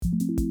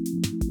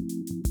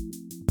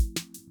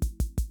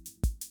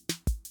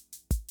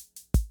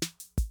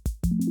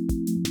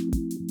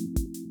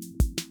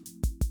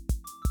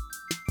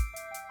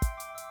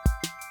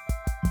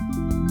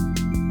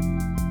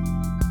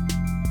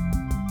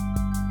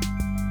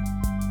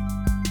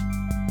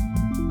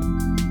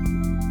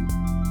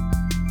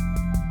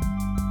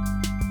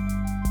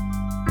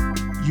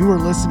You are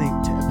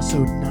listening to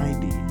episode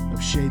 90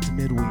 of Shades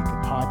Midweek,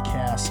 a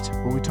podcast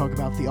where we talk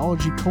about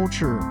theology,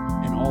 culture,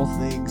 and all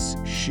things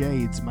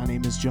Shades. My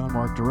name is John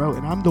Mark Durow,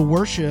 and I'm the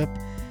worship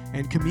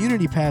and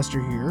community pastor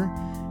here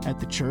at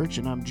the church,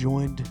 and I'm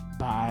joined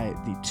by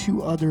the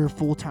two other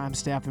full-time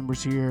staff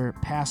members here,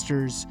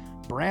 pastors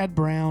Brad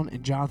Brown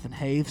and Jonathan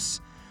Hafes.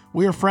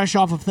 We are fresh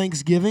off of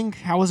Thanksgiving.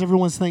 How was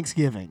everyone's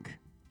Thanksgiving?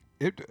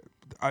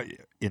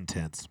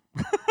 Intense.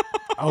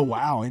 Oh,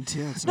 wow,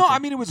 intense. No, Okay. I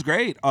mean, it was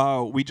great.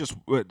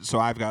 So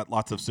I've got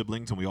lots of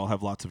siblings, and we all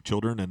have lots of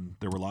children, and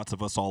there were lots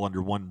of us all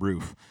under one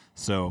roof.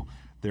 So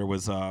there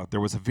was a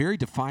very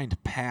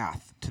defined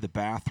path to the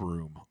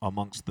bathroom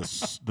amongst the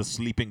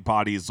sleeping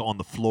bodies on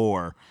the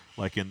floor,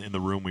 like in the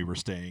room we were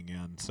staying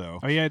in. So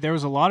Oh yeah, there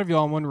was a lot of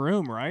y'all in one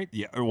room, right?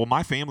 yeah, well,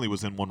 my family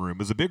was in one room. It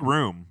was a big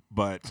room,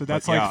 but So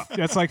that's but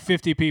that's like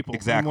 50 people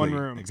exactly in one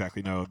room.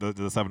 Exactly. No,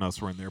 the seven of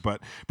us were in there,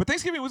 but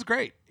Thanksgiving was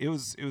great. It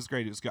was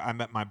great. It was good. I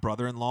met my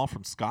brother-in-law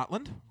from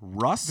Scotland,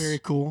 Russ. Very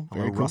cool.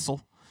 Hello, Very cool.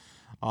 Russell.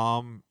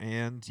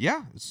 And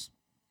yeah, it's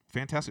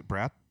fantastic.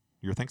 Brad,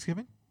 your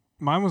Thanksgiving?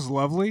 Mine was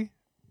lovely.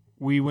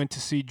 We went to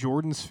see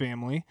Jordan's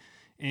family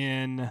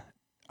in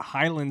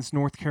Highlands,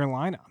 North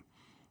Carolina,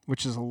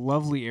 which is a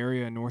lovely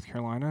area in North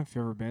Carolina if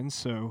you've ever been.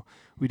 So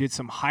we did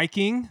some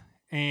hiking,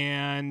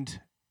 and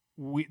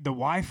the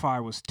Wi-Fi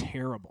was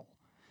terrible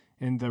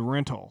in the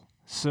rental.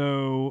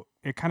 So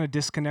it kind of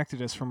disconnected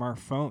us from our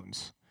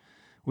phones,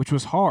 which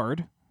was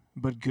hard,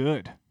 but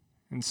good.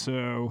 And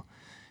so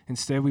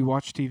instead we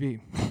watched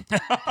TV.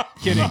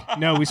 Kidding.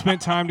 No, we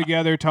spent time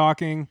together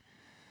talking.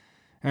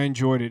 I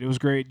enjoyed it. It was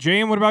great.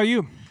 Jay, what about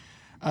you?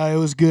 It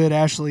was good.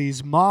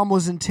 Ashley's mom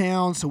was in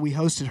town, so we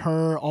hosted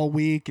her all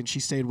week, and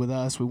she stayed with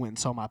us. We went and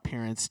saw my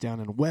parents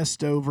down in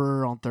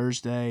Westover on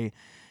Thursday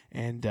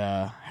and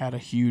had a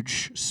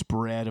huge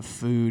spread of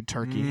food,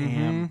 turkey,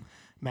 ham,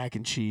 mac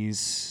and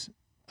cheese,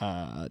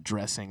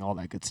 dressing, all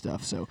that good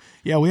stuff. So,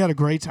 yeah, we had a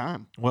great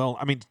time. Well,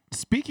 I mean,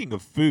 speaking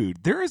of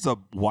food, there is a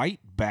white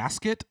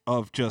basket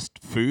of just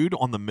food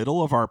on the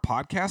middle of our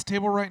podcast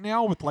table right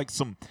now with like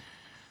some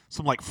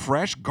like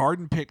fresh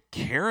garden picked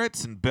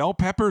carrots and bell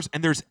peppers,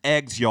 and there's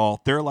eggs, y'all.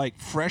 They're like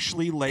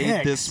freshly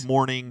laid this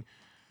morning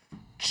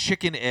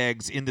chicken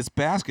eggs in this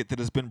basket that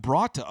has been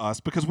brought to us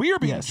because we are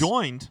being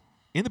joined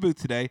in the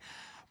booth today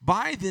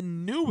by the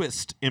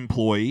newest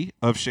employee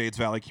of Shades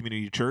Valley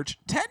Community Church.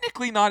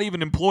 Technically not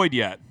even employed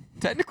yet.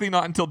 Technically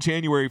not until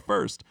January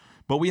 1st.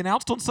 But we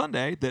announced on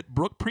Sunday that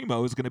Brooke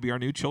Primo is going to be our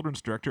new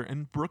children's director,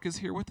 and Brooke is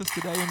here with us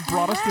today and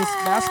brought us this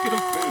basket of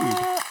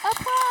food.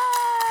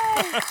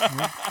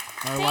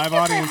 Our Thank live you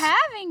audience. for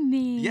having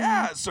me.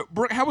 Yeah. So,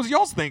 Brooke, how was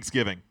y'all's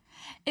Thanksgiving?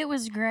 It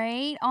was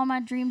great. All my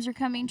dreams are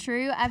coming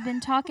true. I've been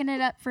talking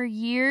it up for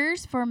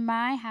years for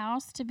my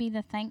house to be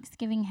the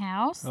Thanksgiving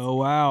house. Oh,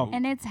 wow.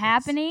 And it's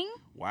happening.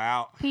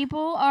 Wow.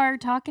 People are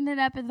talking it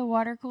up at the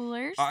water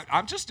coolers.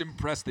 I'm just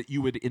impressed that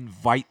you would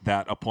invite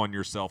that upon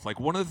yourself. Like,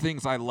 one of the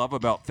things I love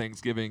about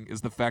Thanksgiving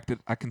is the fact that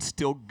I can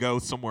still go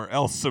somewhere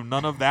else, so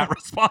none of that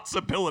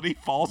responsibility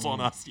falls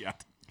on us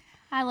yet.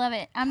 I love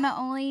it. I'm the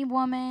only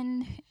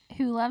woman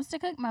who loves to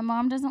cook. My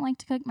mom doesn't like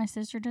to cook. My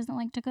sister doesn't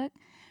like to cook.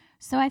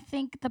 So I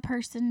think the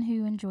person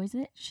who enjoys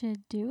it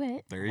should do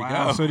it. There you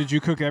Wow. go. So did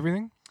you cook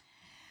everything?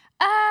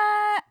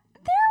 There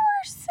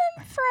were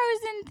some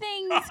frozen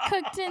things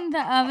cooked in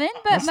the oven,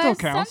 but That still some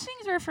counts.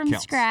 things were from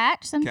Counts.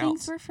 scratch. Some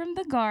Counts. things were from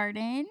the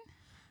garden.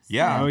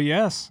 Yeah. Oh,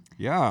 yes.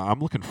 Yeah, I'm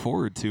looking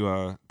forward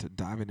to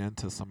diving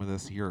into some of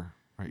this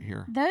right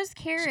here. Those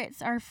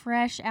carrots are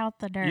fresh out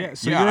the dirt. Yeah,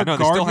 so yeah, you're I a know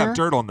they gardener. still have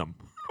dirt on them.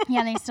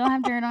 Yeah, they still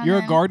have dirt on You're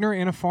them. a gardener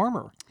and a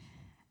farmer.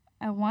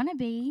 I want to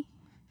be.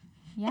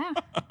 Yeah.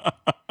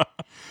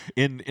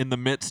 In the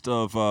midst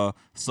of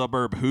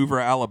suburb Hoover,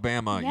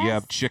 Alabama, you Yes.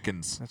 have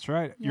chickens. That's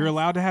right. You're Yes.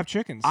 allowed to have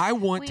chickens. I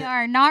want We to.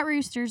 are not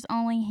roosters,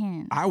 only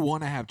hens. I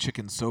want to have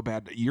chickens so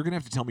bad. You're gonna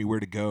have to tell me where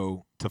to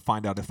go to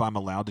find out if I'm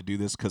allowed to do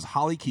this. Because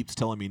Holly keeps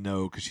telling me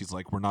no, because she's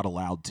like, we're not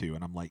allowed to,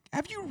 and I'm like,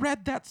 have you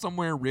read that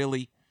somewhere,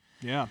 really?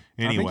 yeah.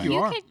 I Anyway. think you You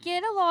are. could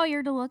get a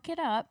lawyer to look it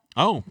up.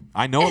 Oh,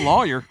 I know a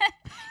lawyer.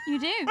 You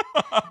do.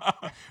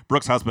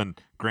 Brooke's husband,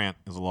 Grant,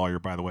 is a lawyer,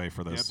 by the way,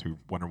 for those who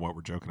wonder what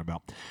we're joking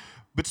about.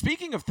 But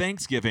speaking of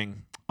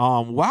Thanksgiving,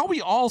 while we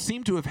all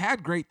seem to have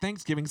had great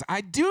Thanksgivings,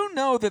 I do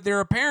know that there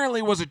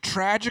apparently was a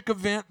tragic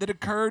event that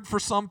occurred for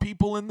some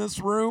people in this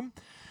room.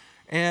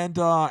 And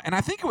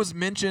I think it was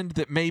mentioned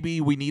that maybe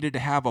we needed to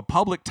have a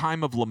public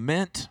time of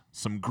lament,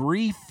 some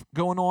grief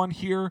going on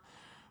here.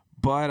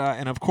 But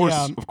and of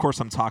course,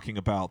 I'm talking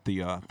about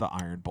the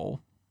Iron Bowl.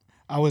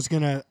 I was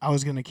gonna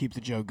keep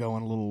the joke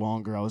going a little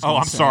longer.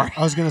 I'm sorry.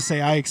 I was gonna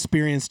say I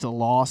experienced a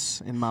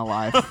loss in my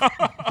life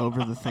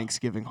over the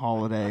Thanksgiving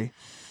holiday.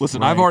 Listen,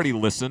 break. I've already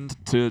listened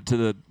to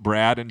the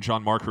Brad and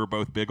John Mark, who are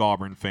both big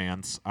Auburn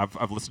fans.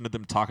 I've listened to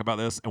them talk about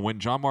this, and when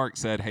John Mark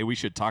said, "Hey, we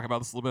should talk about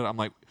this a little bit," I'm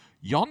like,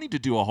 "Y'all need to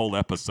do a whole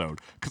episode,"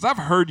 because I've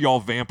heard y'all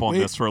vamp on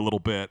this for a little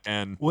bit,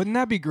 and Wouldn't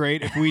that be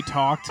great if we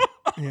talked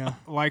Yeah.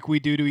 like we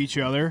do to each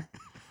other?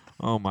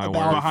 Oh my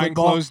About- word! behind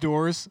football? closed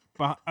doors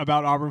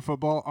about Auburn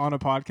football on a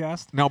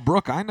podcast. Now,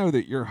 Brooke, I know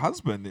that your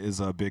husband is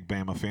a big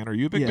Bama fan. Are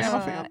you a big Yes.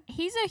 Bama fan?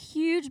 He's a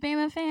huge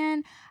Bama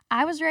fan.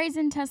 I was raised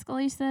in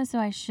Tuscaloosa, so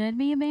I should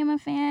be a Bama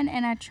fan,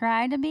 and I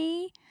try to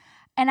be.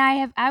 And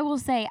I will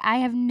say, I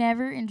have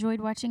never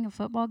enjoyed watching a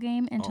football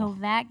game until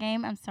that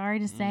game. I'm sorry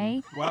to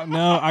say. Well,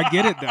 no, I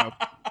get it though,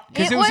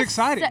 because it was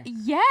exciting.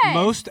 Yes.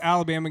 Most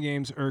Alabama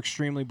games are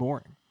extremely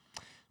boring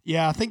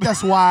Yeah, I think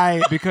that's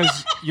why.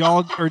 because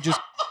y'all are just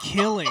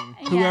killing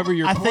whoever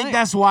you're I playing. think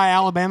that's why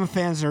Alabama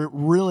fans are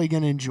really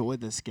going to enjoy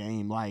this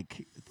game,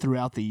 like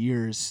throughout the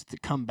years, to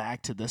come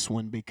back to this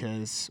one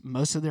because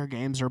most of their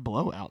games are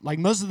blowout. Like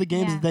most of the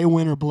games Yeah. that they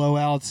win are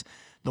blowouts.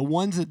 The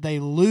ones that they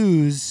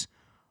lose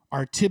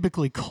are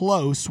typically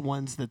close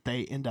ones that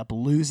they end up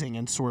losing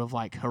in sort of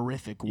like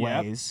horrific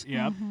Yep. ways.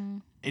 Yep.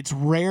 It's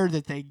rare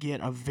that they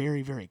get a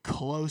very, very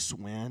close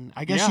win.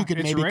 I guess Yeah, you could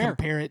it's maybe rare.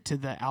 compare it to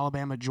the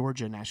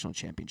Alabama-Georgia national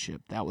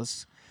championship. That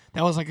was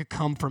like a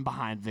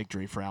come-from-behind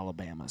victory for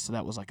Alabama, so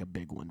that was like a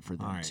big one for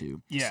them All right.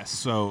 too. Yes.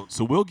 So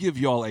we'll give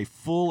y'all a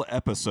full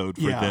episode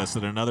for Yeah. this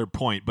at another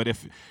point. But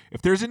if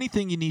there's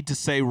anything you need to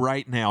say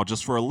right now,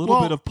 just for a little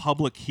Well, bit of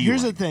public healing,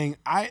 Here's the thing.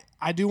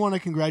 I do want to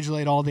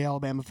congratulate all the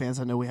Alabama fans.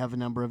 I know we have a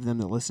number of them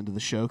that listen to the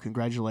show.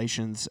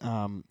 Congratulations.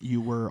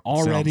 You were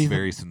already sounds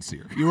very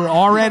sincere. you were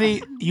already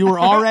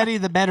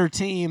the better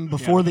team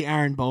before Yeah. the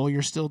Iron Bowl.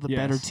 You're still the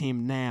better Yes.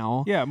 team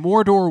now. Yeah,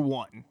 Mordor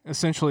won.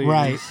 Essentially, it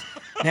Right. is.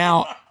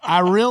 Now, I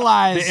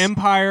realize The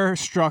Empire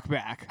struck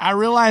back. I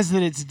realize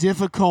that it's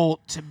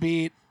difficult to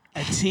beat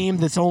a team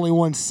that's only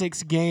won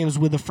 6 games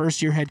with a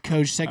first-year head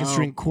coach,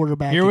 second-string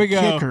quarterback, Here and we go.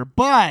 kicker.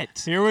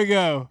 But Here we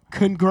go.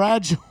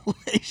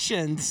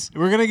 congratulations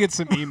We're gonna get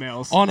some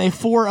emails. on a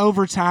 4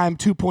 overtime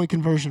 2-point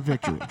conversion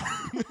victory.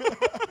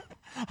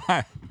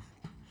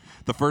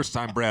 The first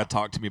time Brad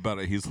talked to me about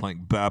it, he's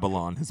like,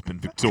 Babylon has been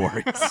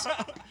victorious.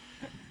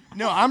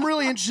 No, I'm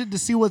really interested to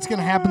see what's going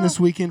to happen this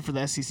weekend for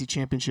the SEC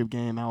championship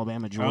game,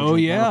 Alabama Georgia. Oh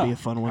yeah, that'll be a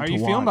fun one How are to you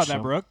watch. feeling about so.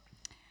 that, Brooke?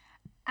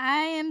 I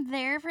am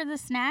there for the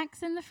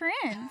snacks and the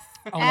friends,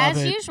 I love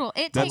as it. usual.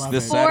 It That's takes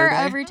this 4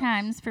 Saturday?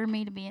 overtimes for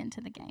me to be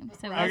into the game.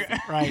 So we'll see.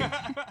 Right.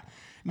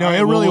 No, All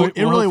right, it really, we'll it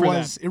hope really for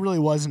was. It really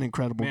was an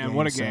incredible Man, game.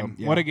 what a so, game!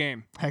 yeah. What a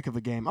game! Heck of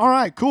a game. All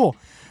right, cool.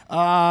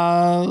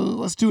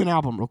 Let's do an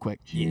album real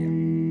quick.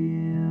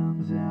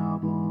 Jim's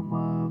album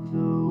of the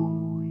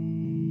week.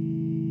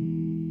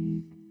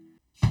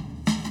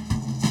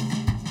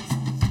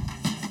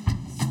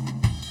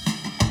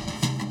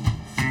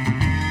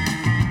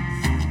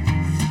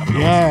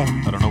 Yeah.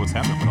 I don't know what's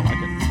happening, but I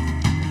like it.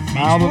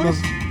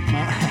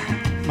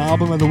 My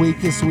album of the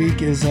week this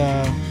week is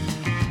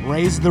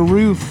 "Raise the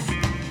Roof,"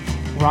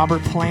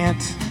 Robert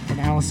Plant and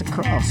Alison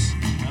Krauss.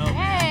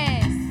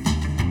 Yes.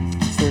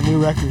 It's their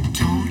new record.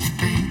 Told you,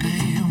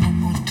 baby, one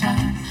more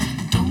time.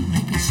 Don't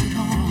make me sit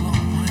all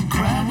alone and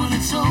cry when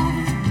it's over.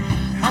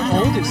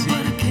 How old is he?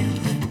 But I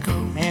can't let go.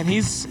 Man,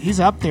 he's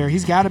up there.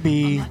 He's got to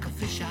be. Like a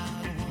fish out of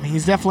I mean,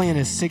 he's definitely in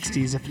his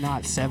 60s, if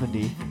not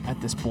 70, at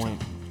this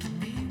point.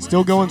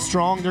 Still going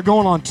strong. They're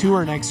going on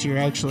tour next year,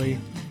 actually.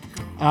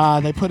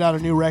 They put out a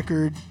new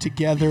record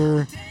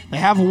together. They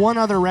have one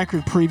other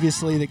record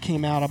previously that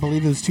came out, I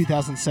believe it was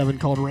 2007,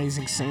 called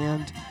Raising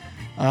Sand.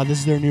 This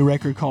is their new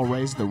record called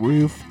Raise the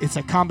Roof. It's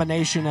a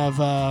combination of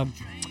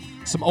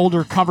some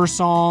older cover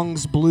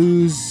songs,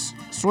 blues,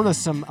 sort of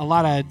a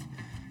lot of,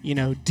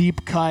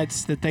 deep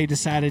cuts that they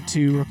decided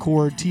to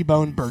record.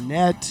 T-Bone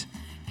Burnett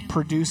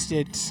produced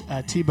it.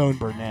 T-Bone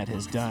Burnett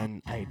has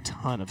done a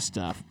ton of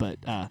stuff, but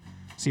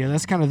so yeah,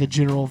 that's kind of the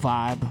general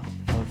vibe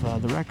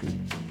of the record.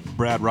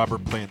 Brad,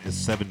 Robert Plant is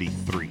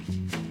 73.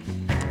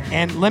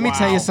 And let me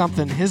tell Wow. you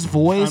something, his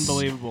voice,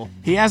 Unbelievable.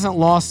 he hasn't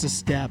lost a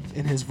step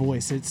in his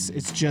voice. It's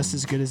just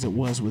as good as it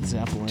was with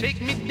Zeppelin. Take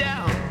me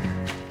down,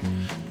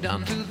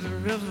 down to the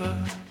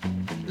river.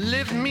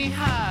 Lift me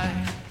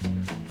high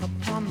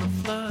upon the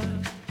flood.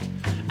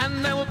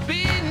 And there will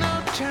be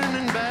no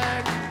turning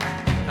back.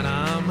 And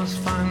I must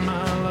find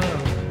my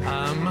love.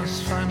 I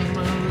must find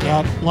my love.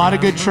 Yep, a lot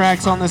of good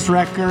tracks on this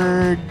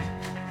record.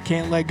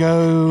 Can't Let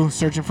Go,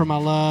 Searching for My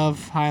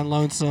Love, High and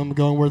Lonesome,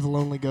 Going Where the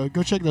Lonely Go.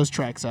 Go check those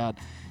tracks out.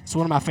 It's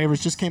one of my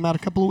favorites. Just came out a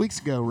couple of weeks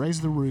ago.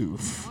 Raise the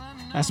Roof.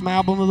 That's my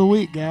album of the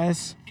week,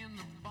 guys.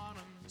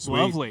 Sweet.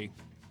 Lovely.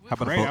 How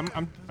about Great. a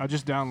book? I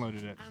just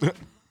downloaded it.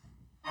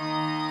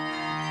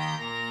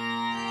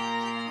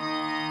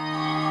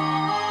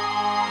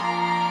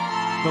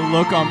 The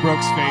look on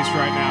Brooke's face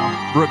right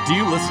now. Brooke, do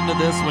you listen to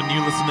this when you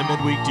listen to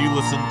Midweek? Do you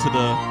listen to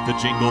the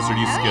jingles or do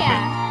you Oh, skip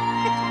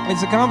yeah.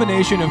 It's a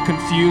combination of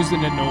confused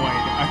and annoyed.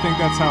 I think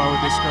that's how I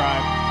would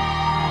describe.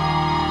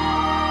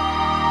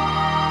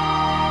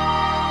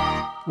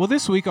 Well,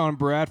 this week on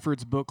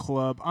Bradford's Book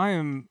Club, I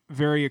am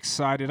very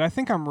excited. I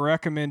think I'm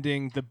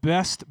recommending the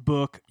best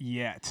book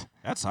yet. it?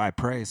 That's high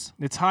praise.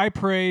 It's high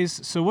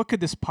praise. So what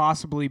could this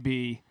possibly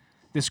be,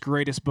 this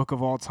greatest book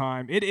of all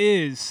time? It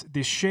is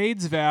the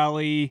Shades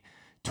Valley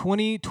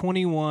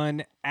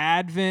 2021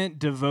 Advent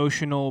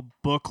Devotional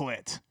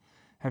Booklet.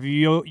 Have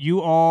you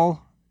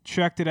all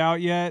checked it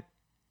out yet?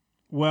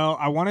 Well,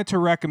 I wanted to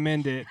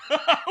recommend it.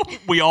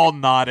 We all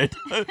nodded,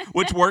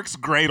 which works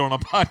great on a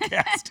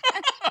podcast.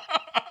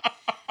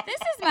 This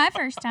is my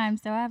first time,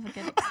 so I have a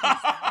good excuse.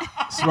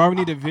 This is why we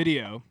need a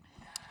video.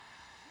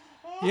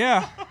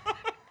 Yeah.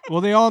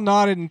 Well, they all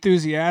nodded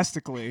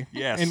enthusiastically.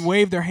 Yes. And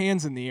waved their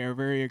hands in the air.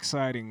 Very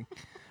exciting.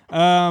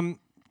 Yeah,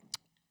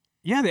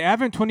 the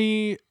Advent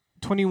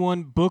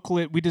 2021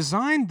 booklet. We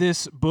designed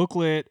this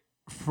booklet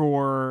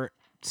for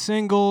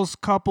singles,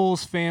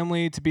 couples,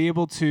 family to be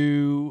able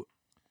to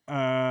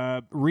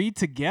read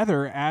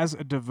together as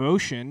a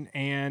devotion.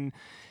 And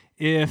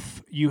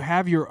if you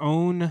have your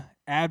own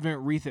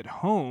Advent wreath at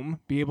home,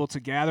 be able to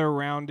gather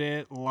around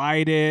it,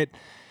 light it.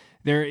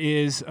 There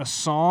is a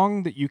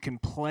song that you can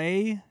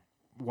play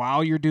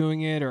while you're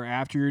doing it or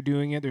after you're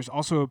doing it. There's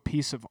also a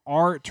piece of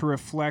art to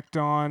reflect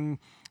on.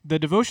 The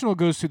devotional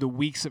goes through the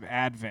weeks of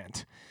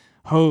Advent: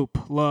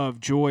 hope, love,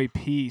 joy,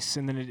 peace,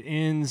 and then it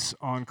ends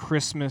on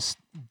Christmas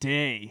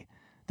Day,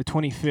 the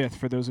 25th,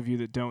 for those of you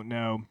that don't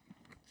know.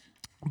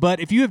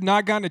 But if you have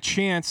not gotten a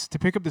chance to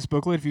pick up this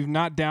booklet, if you've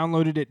not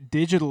downloaded it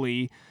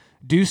digitally,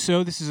 do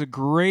so. This is a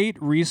great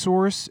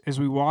resource as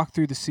we walk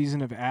through the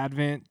season of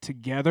Advent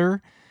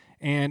together,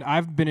 and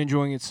I've been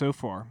enjoying it so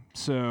far.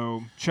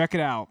 So check it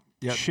out.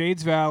 Yep.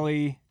 Shades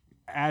Valley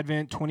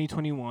Advent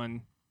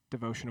 2021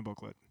 devotional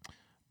booklet.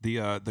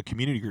 The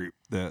community group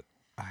that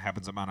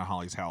happens at Mount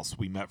Holly's house,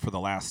 we met for the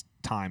last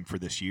time for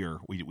this year.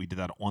 We did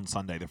that on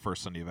Sunday, the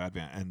first Sunday of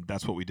Advent, and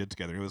that's what we did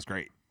together. It was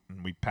great.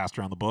 And we passed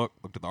around the book,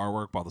 looked at the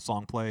artwork while the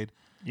song played.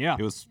 Yeah,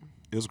 It was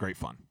great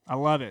fun. I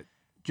love it.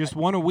 Just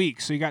one a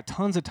week, so you got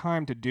tons of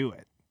time to do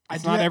it.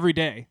 It's do not have- every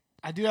day.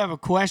 I do have a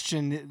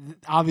question.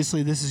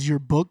 Obviously, this is your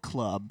book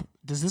club.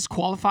 Does this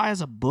qualify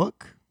as a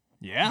book,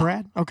 Yeah.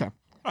 Brad? Okay.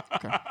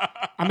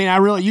 I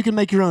mean, you can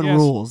make your own Yes.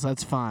 rules.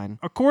 That's fine.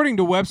 According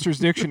to Webster's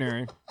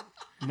dictionary,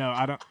 no,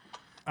 I don't.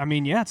 I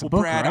mean, yeah, it's a Well,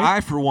 book, Brad, right?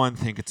 I for one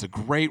think it's a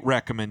great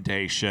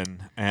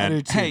recommendation. And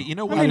do too. hey, you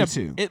know I what? do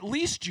too. At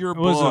least your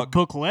was a book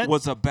booklet?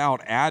 was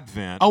about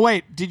Advent. Oh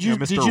wait, did you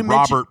Mr. did you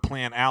mention Robert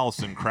Plant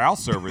Allison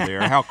Krause over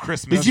there? How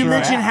Christmas? did you is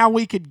mention at. how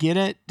we could get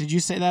it? Did you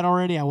say that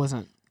already? I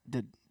wasn't.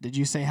 Did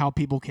you say how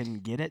people can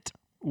get it? If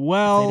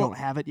Well, they don't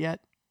have it yet.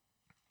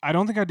 I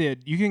don't think I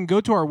did. You can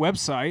go to our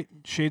website,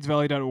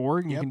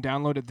 shadesvalley.org, and Yep. you can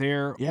download it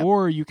there, Yep.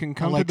 or you can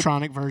come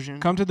Electronic version.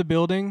 to the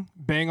building,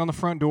 bang on the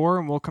front door,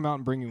 and we'll come out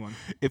and bring you one.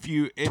 If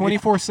you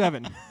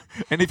 24/7.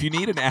 And if you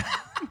need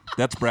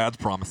that's Brad's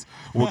promise.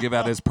 We'll give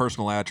out his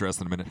personal address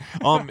in a minute.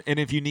 And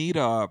if you need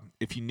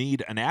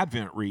an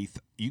Advent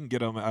wreath, you can get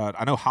them.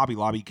 I know Hobby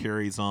Lobby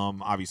carries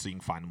them. Obviously, you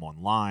can find them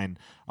online.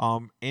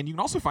 And you can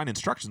also find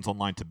instructions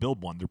online to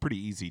build one. They're pretty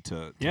easy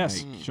to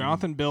Yes, make.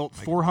 Jonathan built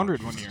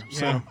 400 one year.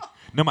 So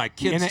No, my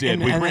kids And- did.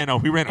 and- we and- ran a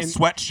and-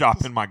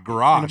 sweatshop in my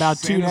garage. in about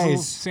 2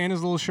 days.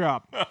 Santa's little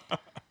shop.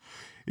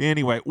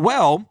 Anyway,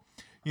 well,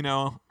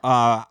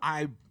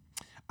 I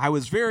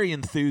was very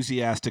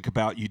enthusiastic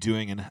about you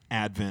doing an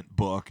Advent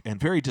book and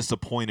very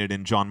disappointed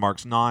in John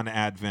Mark's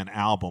non-Advent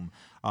album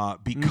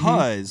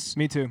because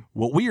Me too.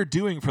 what we are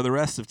doing for the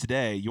rest of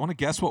today, you want to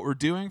guess what we're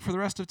doing for the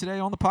rest of today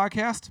on the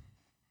podcast?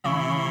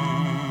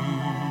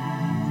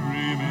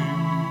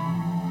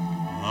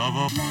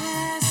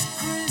 Last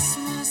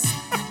Christmas,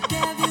 I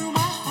gave you my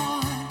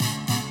heart.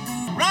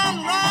 Run,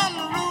 run,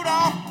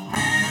 Rudolph.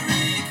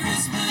 Merry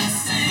Christmas,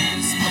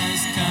 Christmas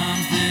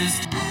comes this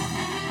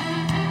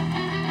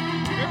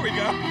There we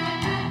go.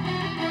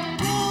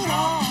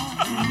 Rudolph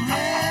the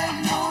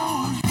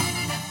red-nosed.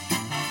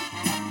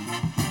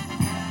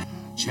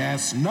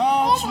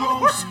 Chestnuts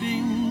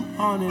roasting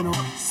on an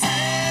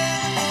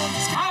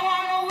I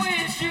wanna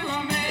wish you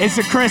a Merry It's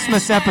a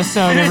Christmas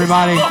episode,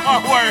 everybody.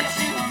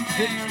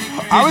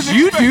 Did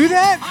you do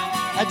that?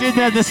 I did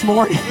that this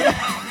morning.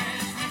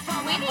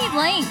 We need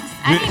links.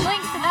 I need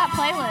links to that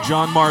playlist.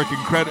 John Mark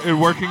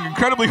working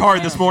incredibly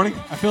hard this morning.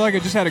 I feel like I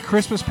just had a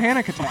Christmas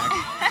panic attack.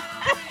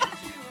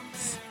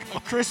 A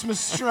Christmas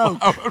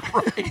stroke.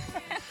 Right.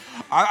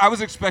 I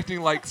was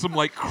expecting some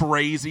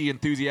crazy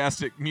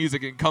enthusiastic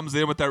music, and it comes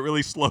in with that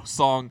really slow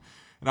song,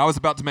 and I was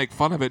about to make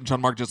fun of it, and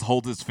John Mark just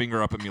holds his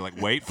finger up at me like,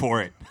 "Wait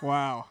for it."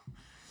 Wow.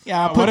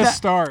 Yeah, What a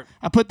start.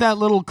 I put that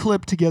little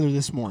clip together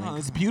this morning. Oh,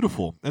 that's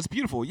beautiful. That's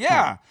beautiful.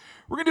 Yeah.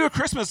 We're going to do a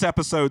Christmas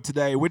episode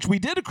today, which we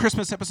did a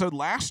Christmas episode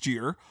last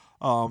year.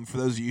 For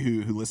those of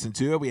you who listened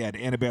to it, we had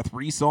Annabeth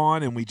Reese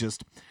on, and we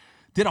just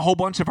did a whole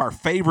bunch of our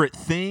favorite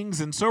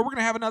things. And so we're going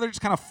to have another just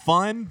kind of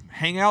fun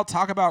hangout,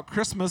 talk about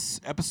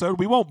Christmas episode.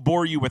 We won't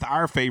bore you with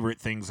our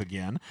favorite things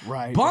again.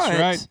 Right. But, That's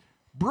right.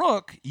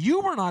 Brooke, you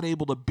were not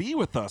able to be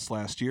with us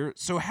last year.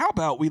 So how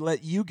about we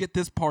let you get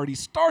this party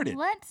started?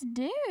 Let's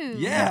do.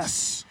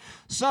 Yes.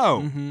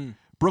 So,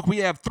 Brooke, we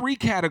have 3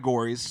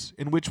 categories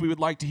in which we would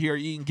like to hear.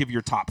 You can give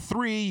your top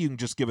 3. You can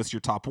just give us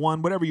your top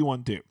 1, whatever you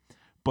want to do.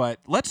 But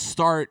let's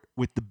start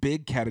with the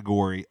big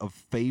category of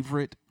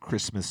favorite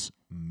Christmas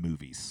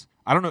movies.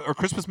 I don't know. Are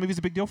Christmas movies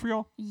a big deal for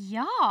y'all?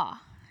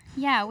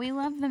 Yeah, we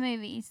love the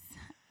movies.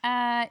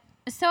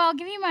 So I'll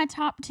give you my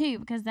top 2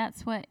 because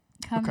that's what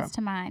comes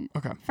to mind.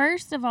 Okay.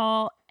 First of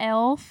all,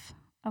 Elf,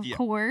 of Yeah.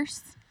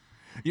 course.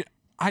 Yeah,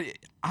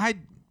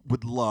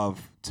 would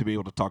love to be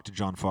able to talk to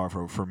Jon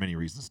Favreau for many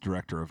reasons,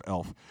 director of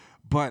Elf.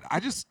 But I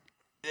just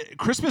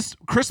Christmas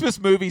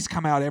movies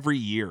come out every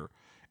year,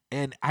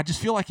 and I just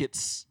feel like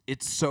it's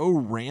so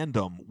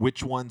random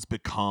which ones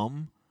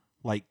become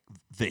like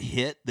the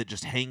hit that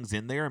just hangs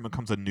in there and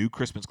becomes a new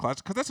Christmas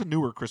classic, because that's a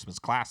newer Christmas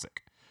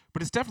classic,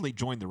 but it's definitely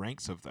joined the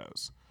ranks of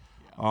those.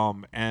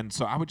 And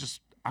so I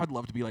would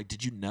love to be like,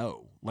 did you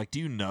know? Like, do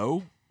you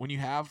know when you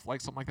have like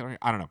something like that?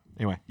 I don't know.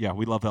 Anyway, yeah,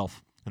 we love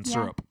Elf and Yeah.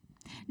 syrup.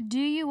 Do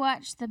you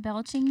watch the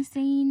belching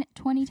scene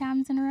 20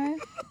 times in a row?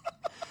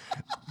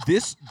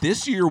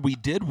 This year we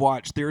did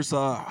watch. There's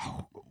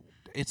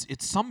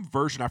it's some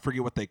version, I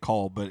forget what they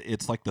call, but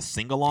it's like the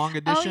sing along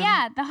edition. Oh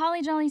yeah, the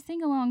Holly Jolly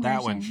sing along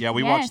That version. one. Yeah,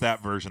 we watched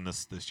that version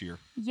this year.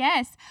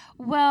 Yes.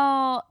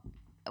 Well,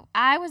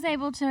 I was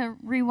able to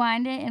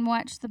rewind it and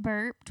watch the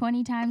burp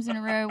 20 times in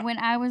a row when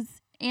I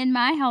was in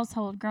my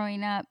household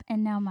growing up,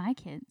 and now my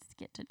kids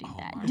get to do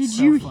that. my Did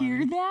so you funny.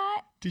 hear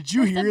that? Did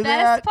you It's hear the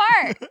that?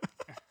 best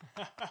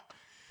part.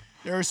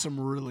 There are some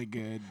really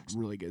good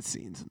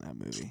scenes in that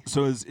movie.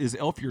 So is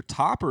Elf your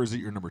top or is it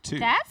your number 2?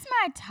 That's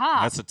my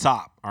top. That's a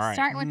top. All right.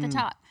 Starting with the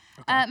top.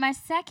 My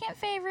second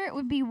favorite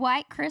would be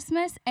White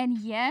Christmas, and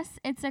yes,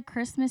 it's a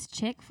Christmas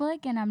chick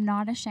flick, and I'm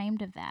not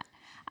ashamed of that.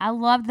 I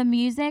love the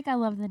music. I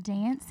love the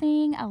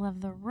dancing. I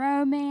love the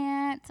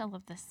romance. I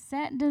love the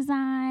set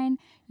design.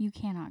 You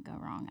cannot go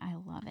wrong. I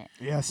love it.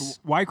 Yes.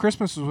 White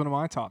Christmas was one of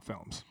my top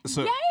films.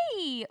 So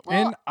Yay!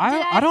 Well, And I-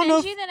 did I don't know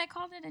offend if- you that I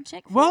called it a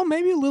chick flick? Well,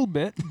 maybe a little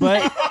bit,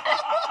 but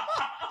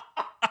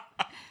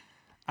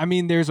I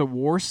mean, there's a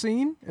war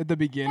scene at the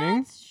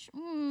beginning,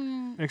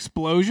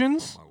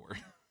 explosions, my word.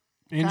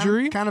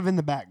 injury. Kind of in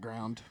the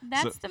background.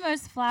 that's the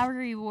most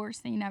flowery war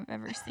scene I've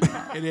ever seen.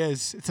 It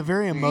is. It's a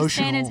very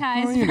emotional.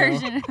 Sanitized Well, you know.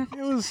 version of It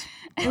was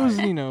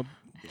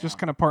just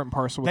kind of part and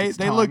parcel with They its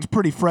they time. looked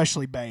pretty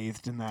freshly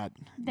bathed in that.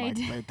 They Like,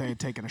 did. they had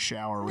taken a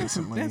shower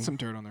recently. They had some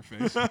dirt on their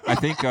face. I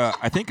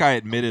think I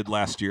admitted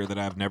last year that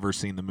I've never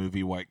seen the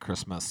movie White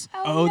Christmas.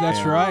 Oh,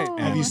 that's right. no.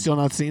 Have you still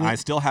not seen it? I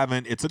still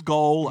haven't. It's a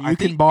goal. You I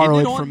can think, borrow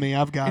isn't it on- from me.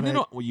 I've got isn't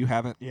it. Well, you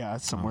have it. Yeah,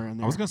 it's somewhere in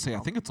there. I was gonna say I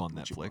think it's on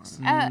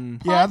Netflix. Yeah, I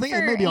Plug think it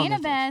for may be on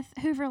Netflix.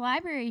 Annabeth Hoover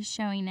Library is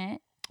showing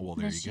it Well,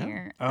 there this you go.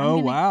 year. Oh,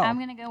 wow. I'm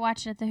gonna go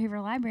watch it at the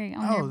Hoover Library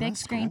on Oh, their big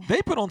that's screen. cool.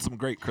 They put on some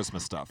great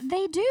Christmas stuff.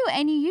 They do,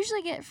 and you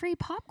usually get free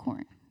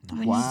popcorn when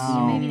you see a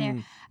Wow. movie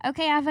there.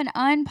 Okay, I have an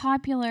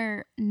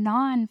unpopular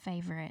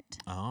non-favorite.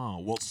 Oh,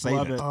 well, save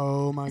Love it. it.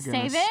 Oh my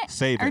goodness. Save it.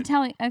 Save Or it.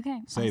 tell you. Okay,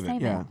 I'll Save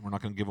it. Yeah. We're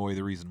not going to give away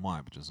the reason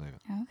why, but just save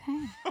it.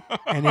 Okay.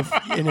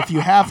 And if you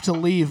have to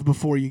leave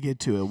before you get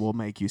to it, we'll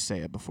make you say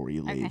it before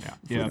you Okay. leave. Yeah.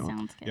 If we Yeah. don't-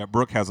 Sounds good. Yeah,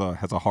 Brooke has a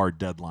hard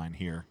deadline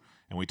here,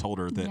 and we told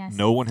her that Yes.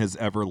 no one has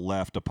ever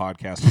left a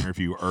podcast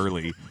interview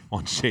early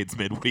on Shades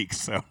Midweek,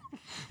 so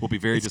we'll be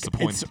very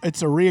disappointed.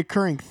 It's a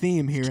reoccurring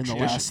theme here in the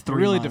last It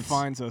 3 really months.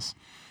 defines us.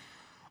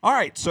 All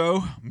right,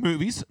 so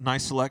movies,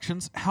 nice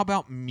selections. How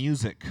about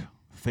music?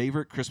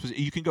 Favorite Christmas?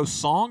 You can go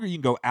song or you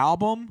can go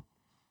album.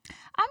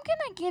 I'm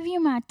gonna give you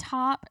my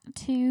top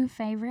 2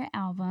 favorite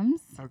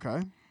albums.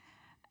 Okay.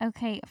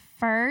 Okay,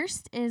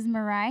 first is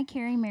Mariah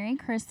Carey, "Merry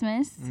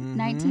Christmas," Mm-hmm.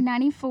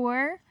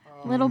 1994.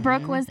 Little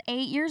Brooke was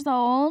 8 years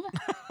old,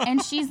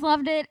 and she's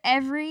loved it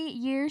every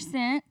year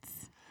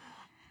since.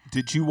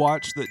 Did you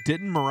watch that?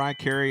 Didn't Mariah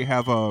Carey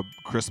have a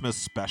Christmas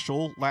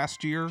special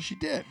last year She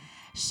did.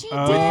 She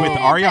With- did. with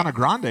Ariana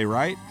Grande,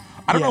 right?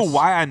 I don't know Yes.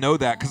 why I know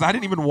that because I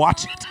didn't even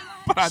watch it,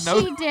 but I know.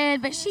 She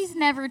did, but she's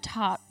never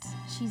topped.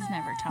 She's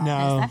never topped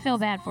No. this. I feel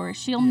bad for her.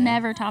 She'll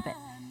never top it.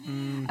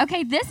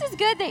 Okay, this is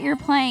good that you're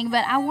playing,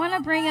 but I want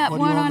to bring up What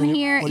do you one want on me to-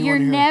 here. what do you You're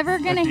wanna hear? never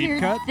going to deep hear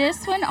cut?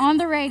 this one on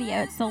the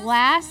radio. It's the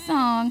last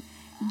song,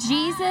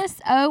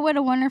 Jesus, Oh, What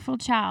a Wonderful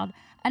Child.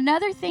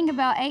 Another thing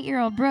about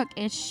 8-year-old Brooke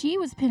is she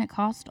was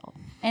Pentecostal.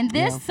 And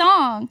this Yeah.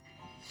 song,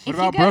 What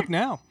about Brooke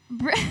now?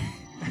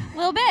 a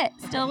little bit,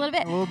 still a little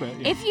bit. A little bit.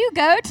 Yeah. If you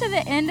go to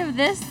the end of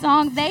this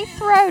song, they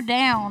throw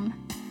down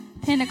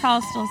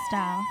Pentecostal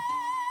style.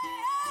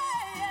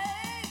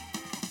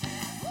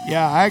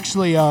 Yeah, I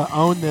actually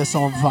own this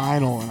on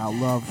vinyl, and I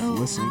love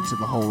listening to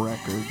the whole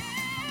record.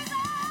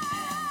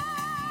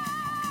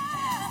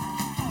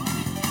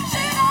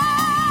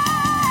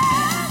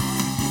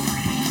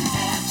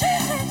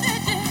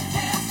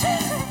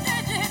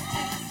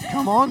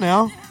 Come on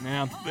now.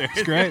 Yeah,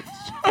 it's great.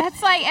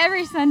 That's like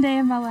every Sunday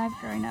of my life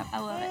growing up. I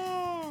love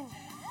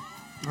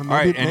it. Maybe,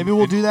 right, and- maybe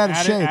we'll do that at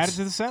Add it Shades.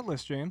 to the set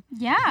list, Jane.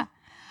 Yeah.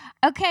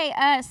 Okay,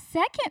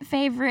 second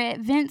favorite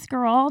Vince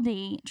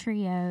Guaraldi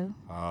trio,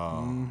 Oh,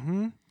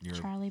 Mm-hmm. you're,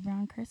 Charlie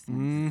Brown Christmas.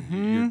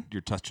 Mm-hmm.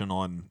 you're touching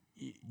on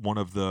one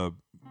of the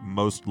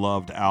most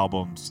loved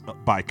albums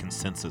by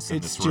consensus in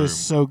It's this room.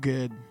 just so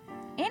good.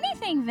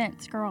 Anything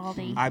Vince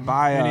Guaraldi. I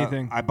buy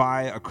Anything. I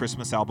buy a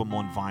Christmas album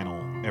on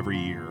vinyl every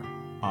year,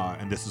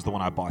 and this is the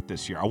one I bought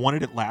this year. I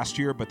wanted it last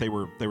year, but they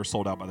were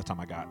sold out by the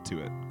time I got to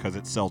it because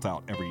it sells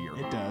out every year.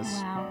 It does.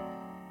 Wow.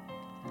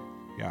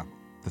 Yeah,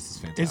 this is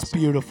fantastic. It's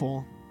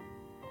beautiful.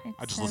 It's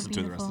I just so listen to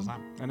it the rest of the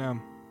beautiful. time. I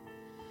know.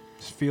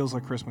 Just feels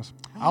like Christmas.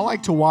 I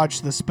like to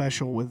watch the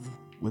special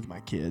with my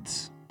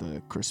kids.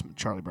 the Christmas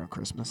Charlie Brown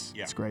Christmas.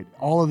 Yeah. It's great.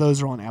 All of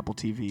those are on Apple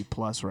TV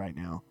Plus right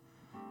now,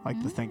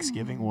 like the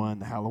Thanksgiving one,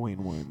 the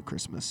Halloween one, the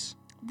Christmas.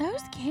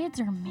 Those kids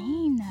are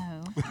mean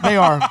though. They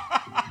are.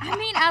 I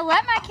mean, I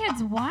let my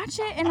kids watch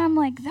it, and I'm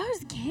like,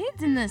 those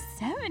kids in the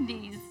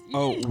 70s.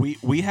 Oh,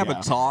 we have Yeah.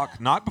 a talk,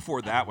 not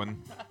before that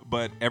one,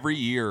 but every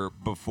year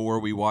before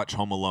we watch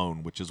Home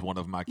Alone, which is one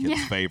of my kids'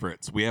 Yeah.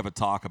 favorites, we have a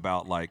talk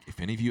about, like, if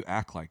any of you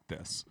act like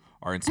this,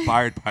 are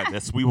inspired by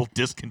this, we will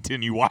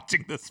discontinue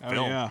watching this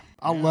film.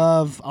 I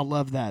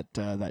love that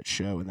that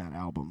show and that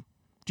album.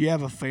 Do you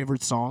have a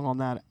favorite song on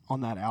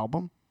that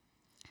album?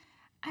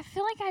 I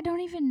feel like I don't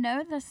even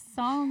know the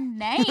song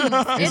names.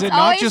 Is it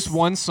not just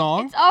one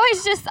song? It's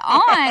always just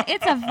on.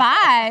 It's a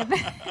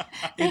vibe.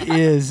 It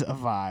is a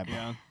vibe.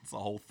 Yeah. It's the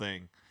whole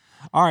thing.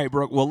 All right,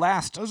 Brooke. Well,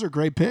 last. Those are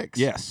great picks.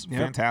 Yes,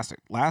 Yep. fantastic.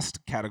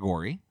 Last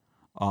category,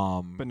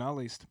 But not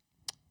least.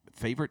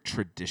 favorite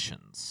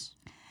traditions.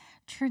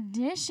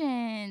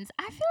 Traditions.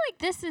 I feel like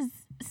this is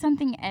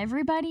something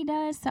everybody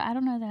does, so I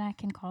don't know that I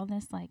can call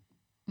this like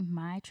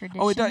my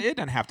tradition. Oh, it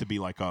doesn't have to be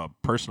like a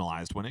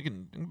personalized one. It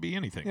can be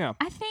anything. Yeah.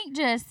 I think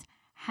just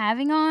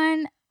having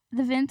on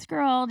the Vince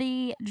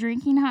Guaraldi,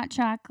 drinking hot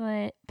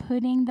chocolate,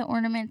 putting the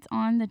ornaments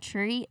on the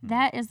tree,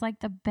 that is like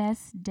the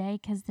best day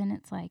because then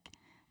it's like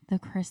the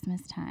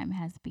Christmas time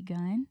has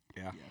begun.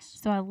 Yeah. Yes.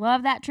 So I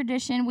love that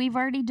tradition. We've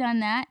already done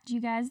that.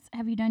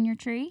 Have you done your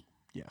tree?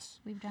 Yes.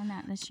 We've done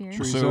that this year.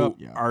 Tree's So up.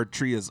 Yeah. our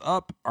tree is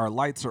up. Our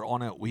lights are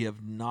on it. We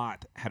have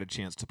not had a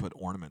chance to put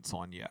ornaments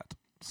on yet.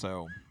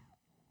 So,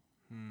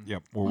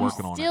 yep, we're You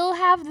working on it. still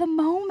have the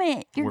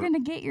moment. You're We're-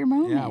 going to get your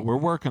moment. Yeah, we're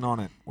working on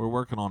it. We're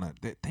working on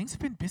it. Things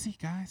have been busy,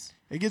 guys.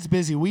 It gets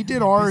busy. We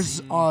did ours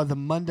the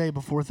Monday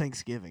before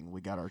Thanksgiving. We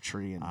got our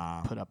tree and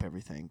Ah. put up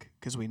everything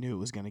because we knew it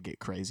was going to get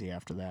crazy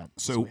after that.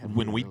 So we had to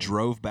when do it we early.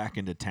 drove back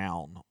into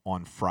town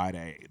on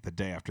Friday, the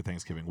day after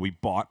Thanksgiving, we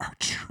bought our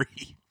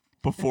tree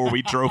before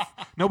we drove.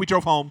 No, we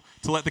drove home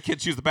to let the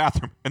kids use the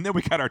bathroom, and then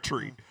we got our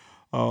tree.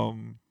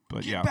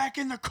 But yeah, back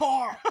in the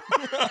car.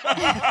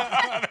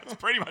 that's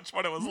pretty much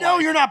what it was No,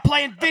 like. you're not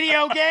playing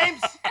video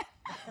games.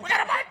 We got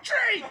to buy a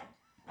tree.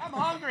 I'm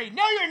hungry.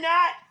 No, you're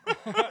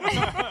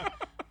not.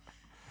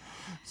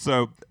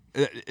 So,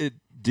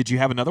 did you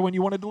have another one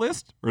you wanted to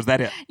list, or is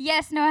that it?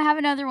 Yes, no, I have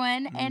another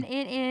one, and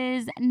it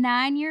is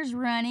 9 years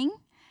running.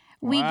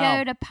 We Wow.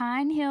 go to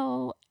Pine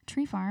Hill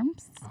Tree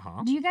Farms.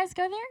 Uh-huh. Do you guys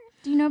go there?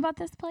 Do you know about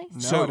this place? No,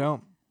 So- I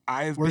don't.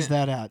 Where's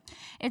that at?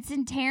 It's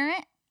in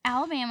Tarrant,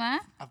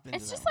 Alabama. I've been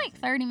It's to just that like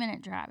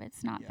 30-minute drive.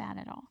 It's not bad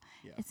at all.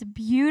 Yeah. It's a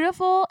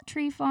beautiful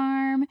tree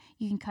farm.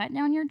 You can cut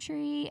down your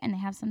tree, and they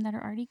have some that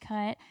are already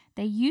cut.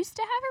 They used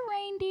to have a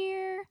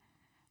reindeer,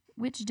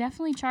 which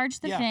definitely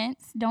charged the Yeah.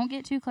 fence. Don't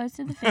get too close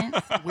to the fence.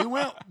 We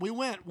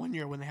went one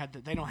year when they had.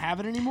 They don't have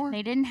it anymore.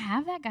 They didn't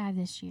have that guy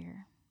this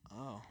year.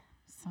 Oh.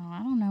 So I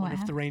don't know What what if the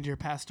happened. reindeer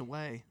passed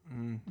away?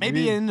 Mm.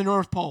 Maybe in the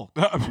North Pole.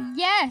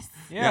 Yes.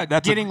 Yeah.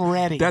 that's Getting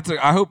ready.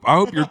 I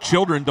hope your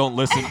children don't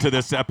listen to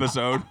this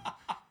episode.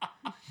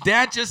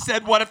 Dad just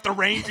said, "What if the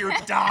reindeer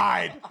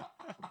died?"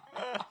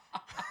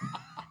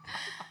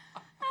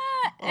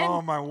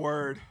 Oh my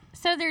word!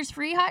 So there's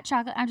free hot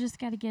chocolate. I just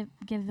got to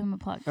give them a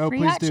plug. Oh, Free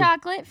please hot do.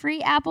 chocolate,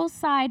 free apple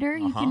cider.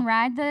 You Uh-huh. can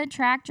ride the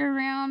tractor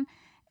around.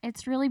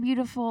 It's really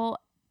beautiful.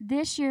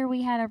 This year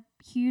we had a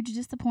huge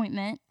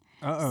disappointment.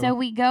 Uh-oh. So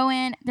we go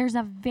in. There's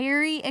a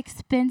very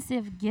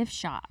expensive gift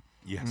shop.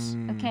 Yes.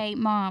 Okay,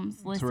 moms,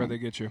 That's listen. where they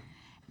get you.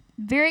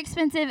 Very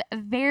expensive,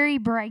 very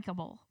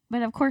breakable.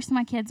 But of course,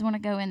 my kids want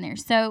to go in there.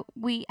 So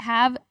we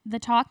have the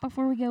talk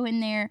before we go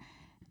in there.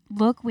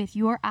 Look with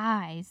your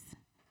eyes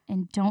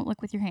and don't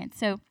look with your hands.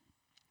 So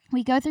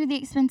we go through the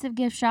expensive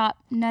gift shop.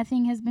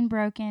 Nothing has been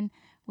broken.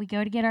 We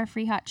go to get our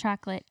free hot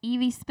chocolate.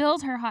 Evie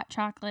spills her hot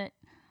chocolate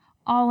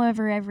all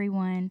over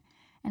everyone.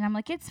 And I'm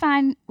like, it's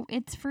fine.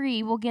 It's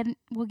free. We'll get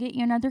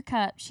you another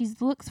cup. She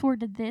looks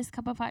forward to this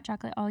cup of hot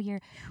chocolate all year.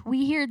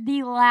 We hear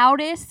the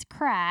loudest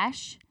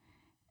crash.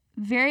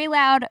 Very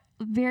loud,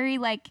 very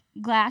like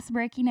glass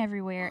breaking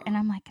everywhere. And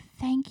I'm like,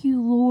 thank you,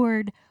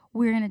 Lord.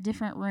 We're in a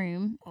different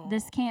room.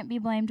 This can't be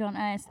blamed on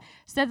us.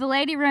 So the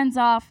lady runs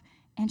off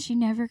and she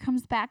never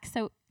comes back.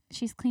 So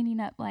she's cleaning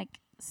up like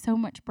so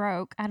much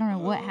broke. I don't know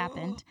what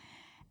happened.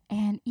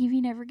 And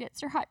Evie never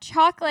gets her hot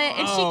chocolate,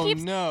 and Oh, she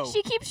no.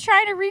 keeps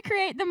trying to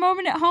recreate the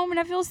moment at home, and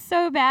I feel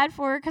so bad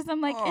for her because I'm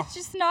like, it's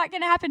just not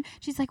gonna happen.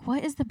 She's like,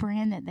 what is the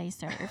brand that they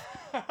serve?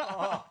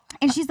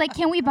 And she's like,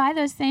 can we buy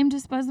those same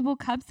disposable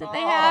cups that they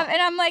have?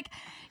 And I'm like,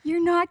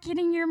 you're not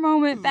getting your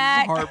moment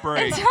back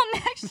heartbreak. until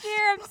next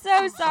year. I'm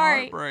so sorry.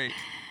 Heartbreak.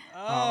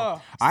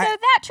 Oh. So I-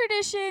 that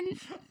tradition,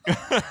 it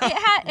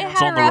had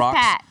It's a on the rough rocks.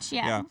 patch.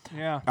 Yeah.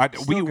 Yeah.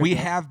 Still We good,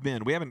 though. have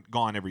been. We haven't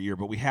gone every year,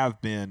 but we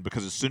have been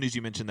because as soon as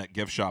you mentioned that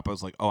gift shop, I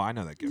was like, oh, I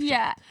know that gift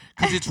Yeah. shop.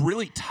 Because it's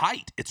really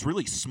tight. It's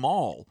really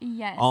small.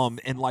 Yes.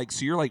 And like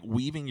so you're like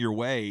weaving your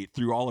way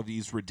through all of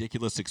these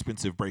ridiculous,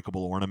 expensive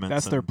breakable ornaments.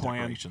 That's their and plan.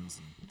 decorations.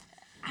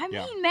 I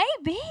yeah. mean,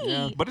 maybe.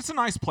 Yeah. But it's a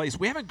nice place.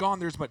 We haven't gone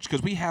there as much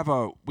because we have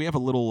a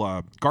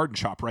little garden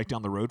shop right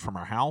down the road from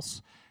our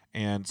house,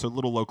 And so,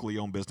 little locally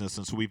owned business,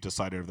 and so we've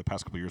decided over the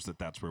past couple of years that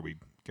that's where we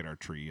get our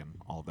tree and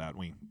all of that.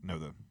 We know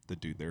the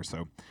dude there,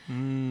 so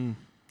Do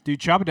you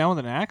chop it down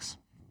with an axe?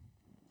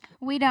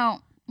 We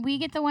don't. We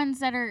get the ones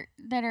that are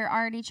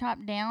already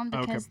chopped down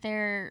because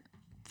they're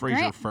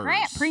Fraser firs.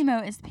 Grant Primo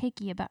is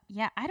picky about.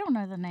 Yeah, I don't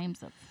know the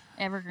names of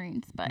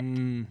evergreens, but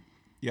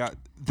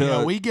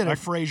Yeah, we get a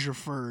Fraser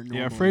fir. Yeah,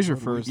 normally, Fraser is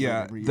what we firs. get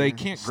Yeah, every they year.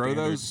 can't grow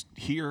Standard. those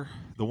here.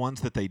 The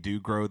ones that they do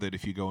grow, that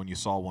if you go and you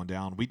saw one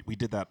down, we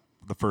did that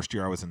the first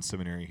year I was in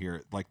seminary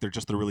here. Like they're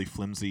really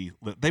flimsy.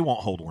 They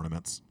won't hold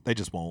ornaments. They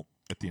just won't.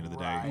 At the end of the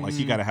day, like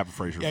you got to have a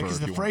Fraser fir. Yeah, because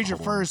if the you want Fraser to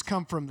hold firs ornaments.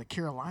 come from the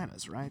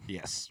Carolinas, right?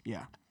 Yes,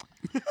 Yeah.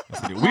 yes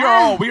they do.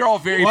 We are all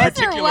very What?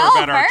 particular Those are well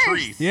about our versed.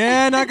 trees.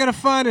 Yeah, not gonna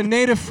find a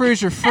native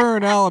Fraser fir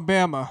in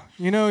Alabama.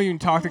 You know, you can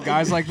talk to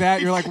guys like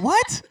that. You're like,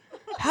 what?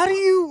 How do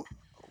you?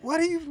 Why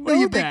do you know What are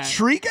you, a big that?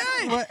 tree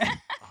guy? What?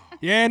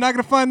 Yeah, not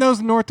gonna find those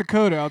in North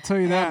Dakota. I'll tell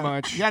you that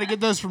much. You got to get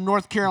those from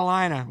North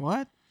Carolina.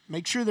 What?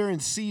 Make sure they're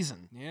in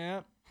season.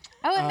 Yeah.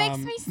 oh, it makes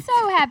me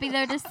so happy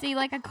though to see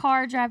like a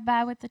car drive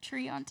by with the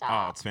tree on Oh,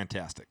 top. it's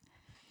fantastic.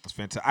 It's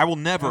fantastic. I will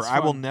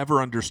That's never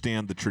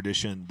understand the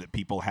tradition that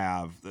people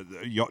have.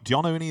 Do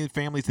y'all know any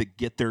families that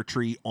get their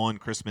tree on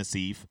Christmas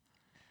Eve?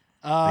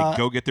 They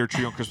go get their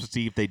tree on Christmas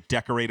Eve. They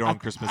decorate it on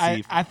Christmas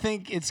Eve. I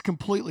think it's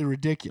completely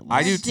ridiculous.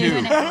 I do They're too.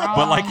 doing it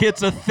But like wrong.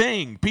 it's a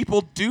thing.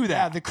 People do Yeah,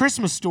 that. the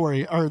Christmas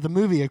Story or the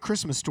movie A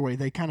Christmas Story,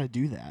 they kind of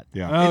do that.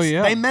 Yeah. Oh It's-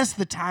 yeah. They mess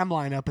the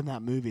timeline up in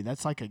that movie.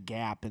 That's like a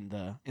gap in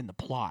the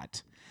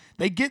plot.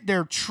 They get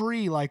their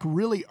tree like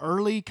really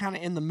early, kind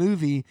of in the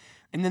movie,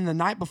 and then the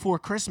night before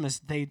Christmas,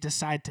 they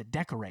decide to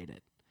decorate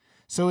it.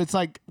 So it's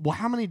like, well,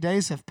 how many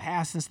days have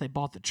passed since they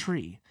bought the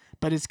tree?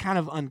 But it's kind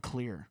of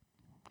unclear.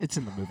 It's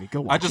in the movie.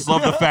 Go watch I just it.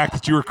 love the fact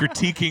that you were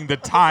critiquing the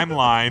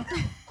timeline.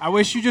 I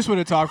wish you just would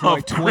have talked for Of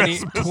like 20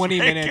 Christmas 20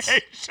 minutes.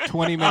 Vacation.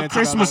 20 minutes.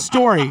 Christmas about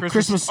Story. Christmas-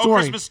 Christmas Oh,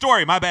 Story. Christmas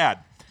Story. My bad.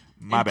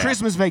 My In bad.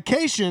 Christmas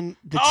Vacation,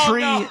 the Oh,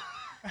 tree no.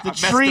 the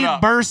messed it tree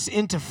up. bursts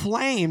into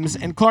flames,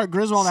 and Clark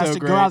Griswold has So to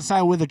great. go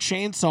outside with a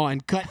chainsaw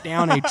and cut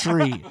down a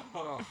tree.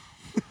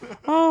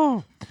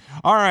 Oh.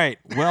 All right.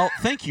 Well,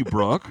 thank you,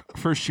 Brooke,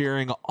 for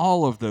sharing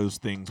all of those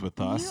things with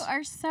us. You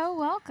are so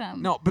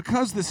welcome. No,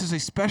 because this is a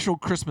special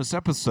Christmas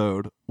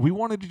episode, we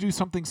wanted to do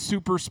something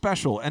super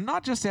special and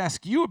not just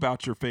ask you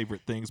about your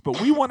favorite things, but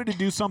we wanted to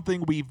do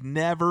something we've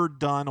never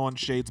done on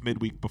Shades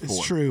Midweek before.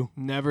 It's true.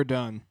 Never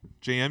done.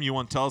 JM, you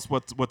want to tell us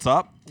what's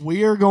up?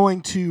 We are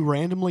going to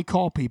randomly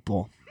call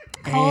people,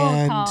 Cold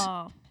and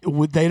call.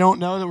 they don't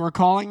know that we're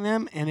calling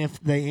them. And if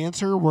they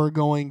answer, we're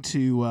going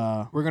to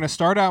We're gonna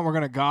start out and we're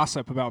gonna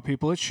gossip about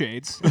people at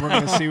Shades. And we're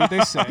gonna see what they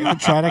say.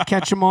 try to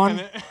catch them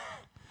on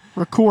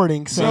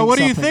recording. So saying what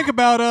do you something. think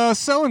about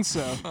so and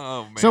so?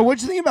 Oh, man. So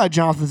what'd you think about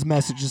Jonathan's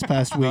message this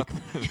past week?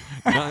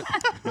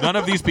 none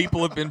of these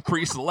people have been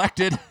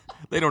pre-selected.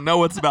 They don't know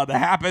what's about to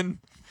happen.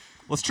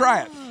 Let's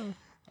try it.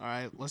 All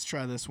right, let's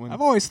try this one.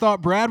 I've always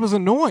thought Brad was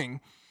annoying.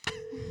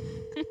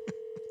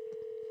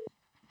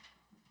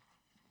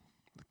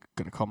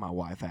 Gonna call my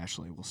wife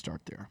Ashley. We'll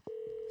start there.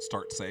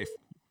 Start safe.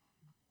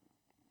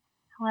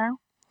 Hello?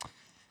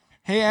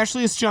 Hey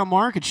Ashley, it's John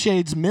Mark at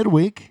Shades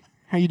Midweek.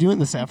 How you doing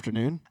this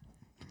afternoon?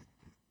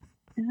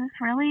 Is this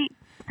really?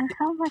 This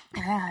sounds like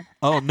Brad.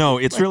 Oh, no,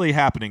 it's really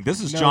happening.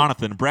 This is No.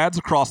 Jonathan. Brad's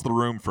across the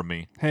room from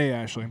me. Hey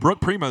Ashley. Brooke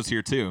Primo's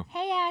here, too.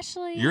 Hey,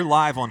 Ashley. You're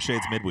live on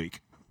Shades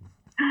Midweek.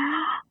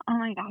 Oh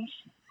my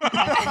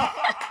gosh.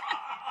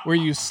 Were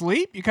you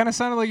asleep? You kind of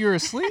sounded like you were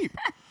asleep.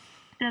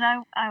 Did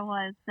I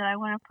was. Did I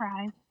win a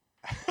prize?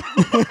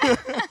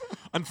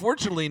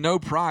 Unfortunately, no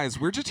prize.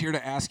 We're just here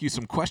to ask you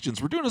some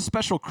questions. We're doing a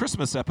special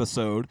Christmas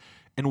episode,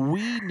 and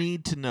we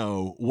need to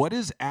know, what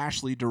is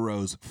Ashley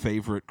DeRoe's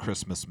favorite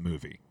Christmas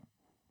movie?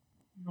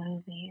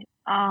 Movie.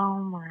 Oh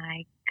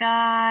my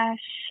gosh.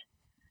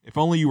 If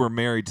only you were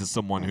married to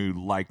someone who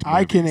liked movies.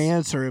 I can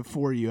answer it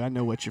for you. I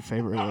know what your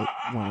favorite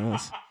one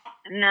is.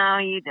 No,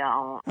 you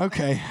don't.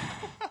 Okay.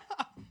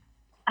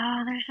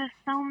 Oh, there's just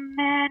so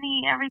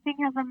many. Everything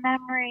has a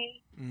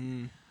memory.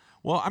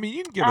 Well, I mean,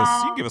 you can give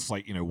us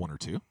like, one or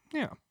two.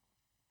 Yeah.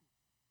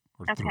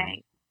 Or Okay.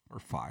 3 or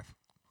 5.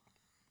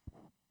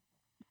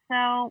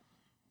 So,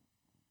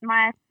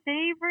 my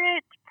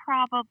favorite,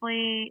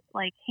 probably,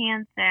 like,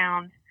 hands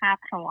down, have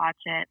to watch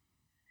it,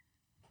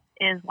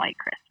 is White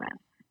Christmas.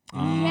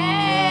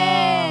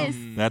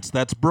 Yes.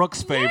 That's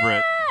Brooke's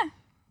favorite.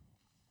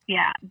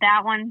 Yeah,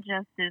 that one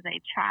just is a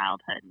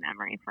childhood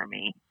memory for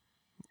me.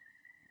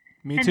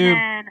 Me and too.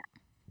 then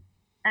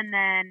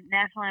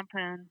National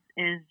Lampoon's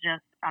is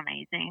just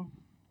amazing.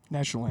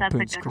 National That's a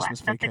Lampoon's good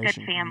Christmas one. That's a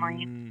Vacation. good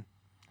family. Mm.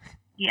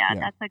 Yeah, Yeah.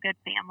 that's a good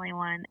family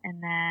one.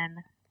 And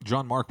then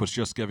John Mark was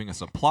just giving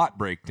us a plot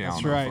breakdown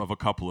That's right. of a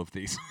couple of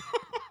these.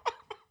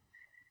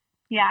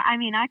 yeah, I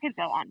mean, I could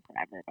go on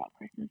forever about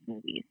Christmas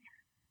movies.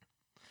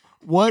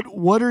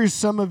 What are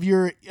some of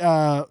your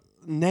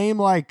name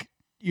like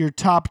your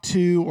top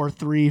 2 or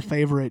 3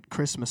 favorite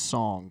Christmas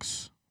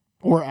songs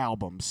or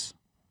albums?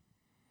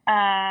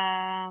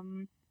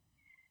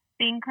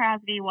 Bing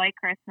Crosby, White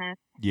Christmas.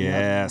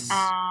 Yes.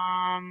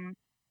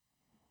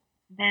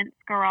 Vince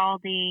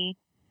Guaraldi,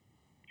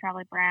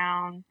 Charlie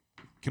Brown.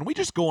 Can we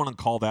just go on and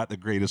call that the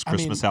greatest I mean,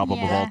 Christmas album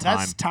of yeah. all time?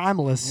 That's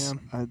timeless.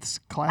 It's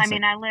classic. I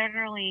mean, I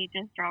literally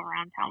just drove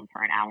around town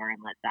for an hour and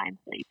let Zion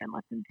sleep and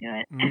listen to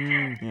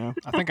it. yeah.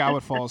 I think I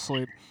would fall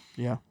asleep.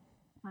 Yeah.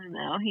 I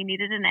know he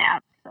needed a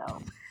nap, so.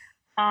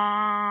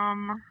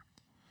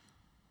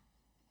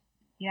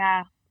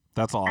 Yeah.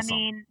 That's awesome. I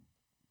mean,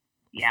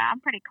 yeah, I'm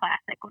pretty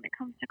classic when it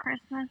comes to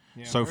Christmas.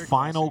 Yeah, so very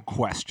final classy.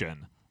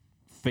 question.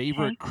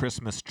 Favorite Okay.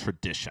 Christmas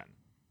tradition?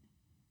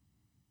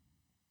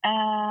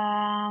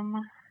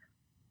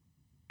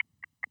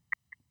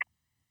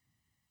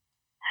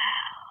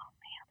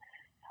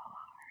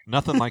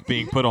 Nothing like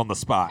being put on the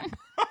spot.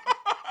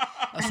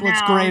 That's I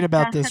what's know, great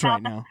about just this about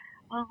right the- now.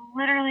 Well,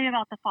 literally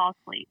about to fall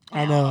asleep.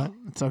 I know it.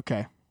 It's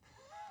okay.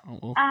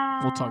 We'll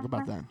talk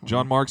about that.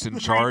 John Mark's in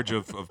charge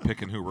of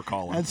picking who we're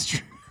calling. That's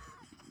true.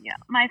 Yeah,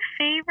 my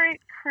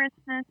favorite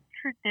Christmas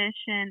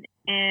tradition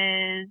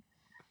is.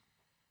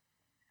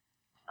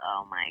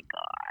 Oh my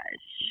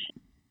gosh.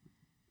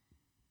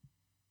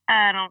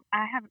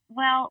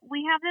 Well,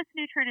 we have this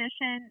new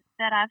tradition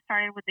that I've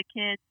started with the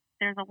kids.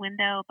 There's a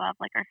window above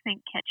like our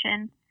sink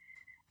kitchen,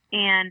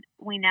 and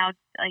we now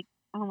like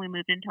when we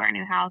moved into our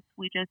new house,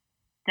 we just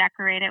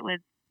decorate it with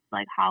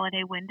like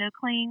holiday window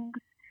clings,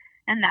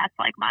 and that's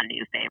like my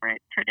new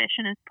favorite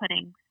tradition is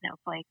putting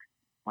snowflakes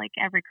like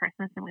every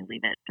Christmas, and we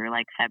leave it through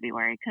like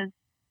February because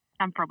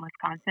I'm from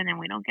Wisconsin and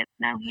we don't get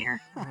snow here.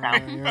 So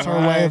It's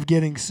our way of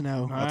getting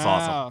snow. That's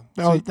awesome.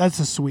 Oh, that's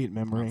a sweet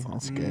memory.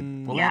 That's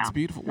good. Well, Yeah. that's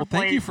beautiful. Well, The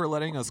thank you boys- for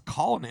letting us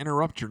call and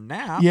interrupt your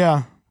nap.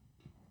 Yeah.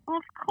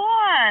 of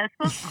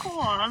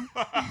course.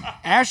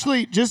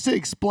 Ashley, just to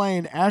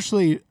explain,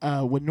 Ashley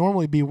would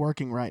normally be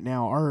working right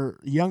now. Our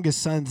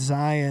youngest son,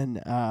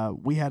 Zion,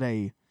 we had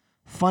a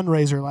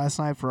fundraiser last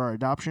night for our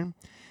adoption.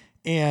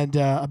 And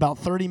about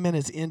 30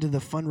 minutes into the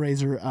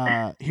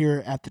fundraiser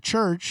here at the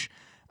church,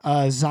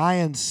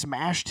 Zion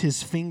smashed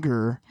his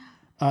finger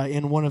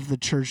in one of the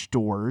church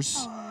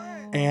doors.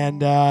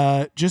 And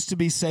just to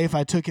be safe,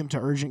 I took him to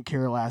urgent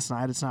care last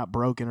night. It's not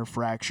broken or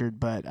fractured,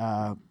 but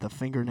the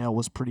fingernail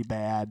was pretty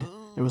bad.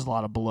 There was a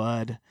lot of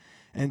blood.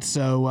 And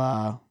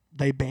so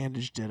they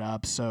bandaged it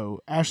up.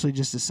 So Ashley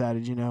just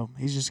decided,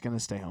 he's just going to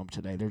stay home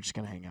today. They're just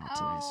going to hang out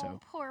today. So,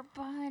 poor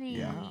buddy.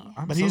 yeah.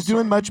 I'm But so he's doing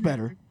sorry. much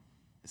better.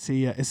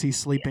 Is he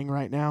sleeping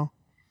right now?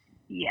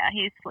 Yeah,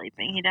 he's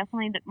sleeping. He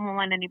definitely won't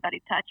let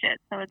anybody touch it,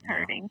 so it's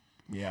hurting.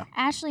 Yeah.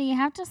 Ashley, you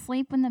have to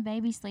sleep when the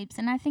baby sleeps,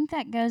 and I think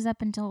that goes up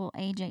until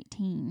age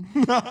 18.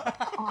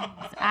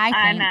 I I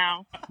think.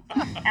 know.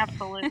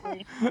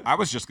 Absolutely. I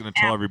was just going to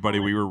tell everybody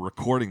we were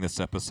recording this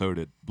episode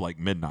at like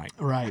midnight.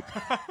 Right.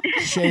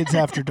 Shades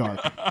after dark.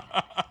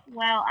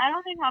 Well, I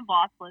don't think my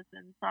boss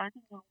listens, so I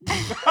think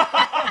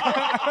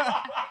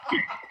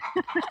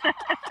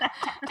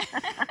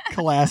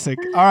Classic.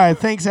 All right.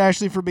 Thanks,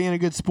 Ashley, for being a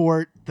good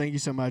sport. Thank you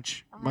so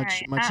much.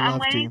 Much I'm love to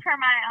waiting you. for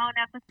my own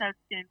episode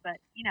soon, but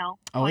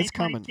Oh, it's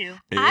coming.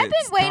 2022. I've been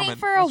It's waiting coming.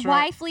 for a That's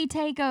right. wifely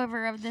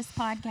takeover of this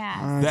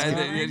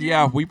podcast.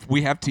 Yeah,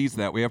 we have teased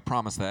that. We have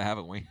promised that,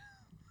 haven't we?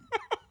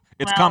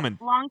 It's Well, coming.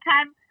 Long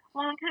time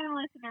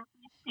listener from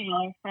the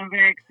show, so I'm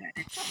very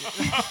excited.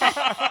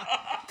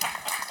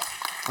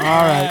 All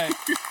right.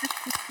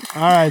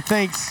 All right.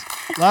 Thanks.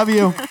 Love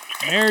you.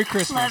 Merry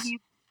Christmas. Love you.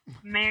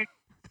 Merry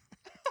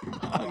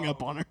Hung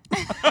up on her.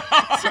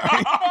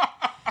 Sorry.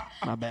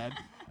 My bad.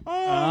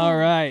 All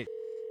right.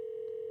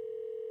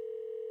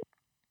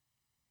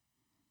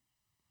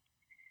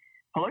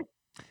 Hello?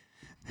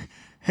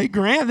 Hey,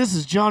 Grant, this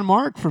is John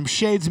Mark from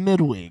Shades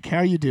Midweek. How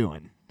are you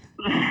doing?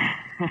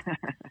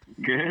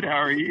 Good. How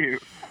are you?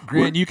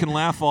 Grant, you can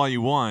laugh all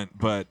you want,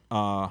 but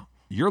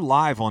you're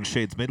live on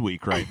Shades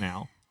Midweek right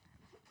now.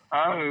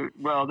 Oh,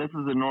 well, this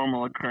is a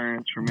normal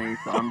occurrence for me,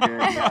 so I'm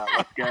good. Yeah,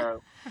 let's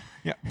go.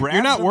 Yeah,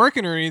 You're not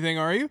working or anything,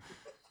 are you?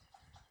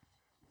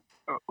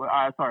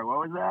 Sorry, what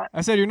was that?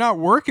 I said you're not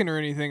working or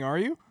anything, are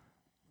you?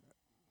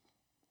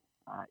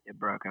 It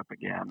broke up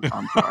again.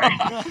 I'm sorry.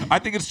 I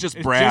think it's just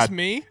It's Brad. just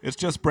me? It's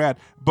just Brad.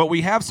 But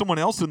we have someone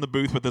else in the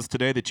booth with us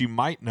today that you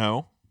might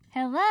know.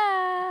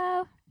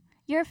 Hello,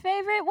 your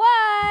favorite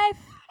wife.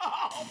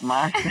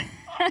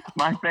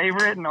 my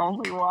favorite and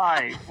only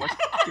wife. Let's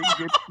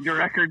get your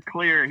record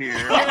clear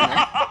here.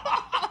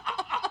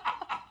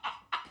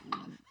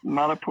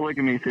 Not a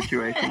polygamy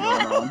situation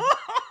going on.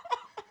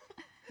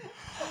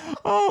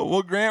 Oh,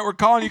 well, Grant, we're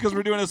calling you because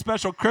we're doing a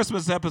special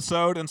Christmas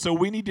episode, and so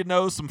we need to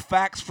know some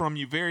facts from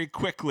you very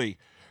quickly.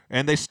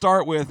 And they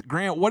start with,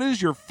 Grant, what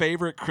is your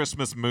favorite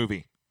Christmas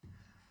movie?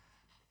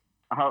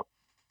 Hold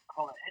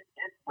on.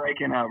 It's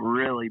breaking up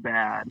really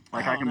bad.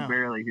 Like, I can no.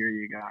 barely hear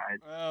you guys.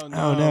 Oh,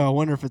 Oh, no. I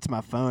wonder if it's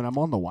my phone. I'm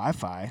on the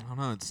Wi-Fi. I don't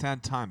know. It's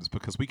sad times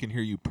because we can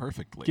hear you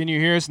perfectly. Can you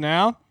hear us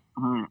now?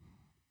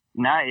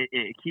 Now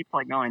it keeps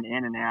like going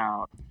in and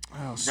out.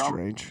 Oh,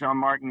 strange. John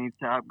Mark needs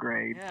to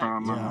upgrade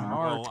from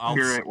Well,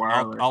 Spirit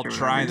Wireless. I'll or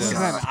try whatever. Is this.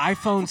 that an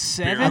iPhone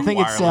 7? I think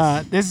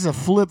Wireless. this is a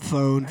flip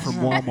phone from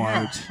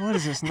Walmart. What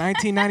is this,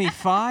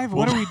 1995?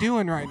 What are we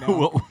doing right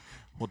now?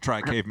 We'll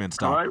try caveman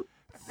style.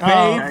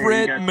 Hello?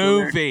 Favorite you got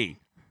movie.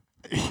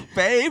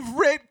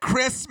 Favorite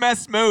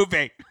Christmas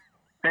movie.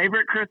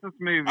 Favorite Christmas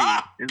movie?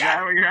 Ah, Is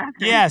that what you're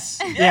asking? Yes.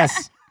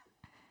 Yes.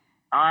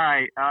 All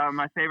right.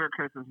 My favorite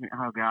Christmas movie.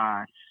 Oh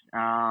gosh.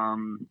 I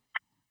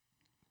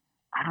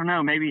don't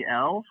know. Maybe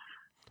Elf.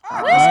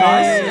 Oh, that's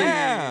nice. Hey.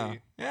 Yeah.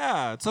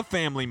 Yeah, it's a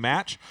family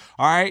match.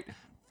 All right.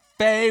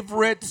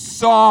 Favorite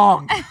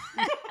song?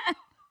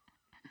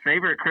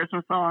 Favorite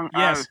Christmas song?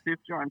 Yes. Sue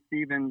John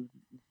Stevens'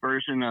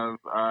 version of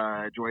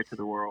 "Joy to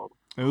the World."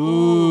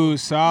 Ooh,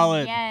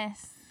 solid.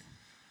 Yes.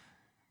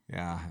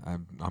 Yeah,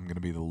 I'm going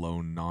to be the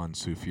lone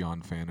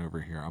non-Sufjan fan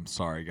over here. I'm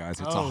sorry, guys.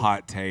 It's a Oh.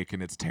 hot take,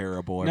 and it's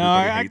terrible. No,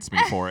 Everybody I- hates me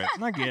for it.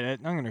 I get it.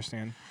 I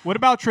understand. What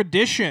about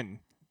tradition?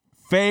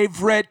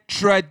 Favorite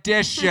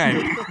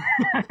tradition?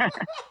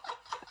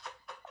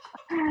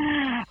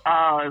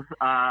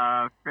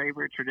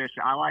 Favorite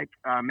tradition. I like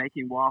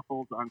making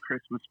waffles on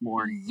Christmas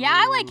morning. Yeah,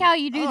 I like how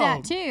you do Oh.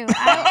 that too.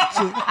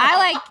 I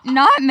like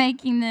not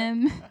making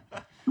them.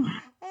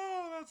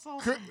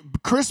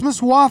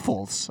 Christmas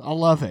waffles. I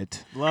love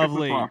it.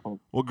 Lovely. Christmas waffles.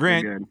 Well,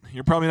 Grant, Good.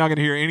 you're probably not going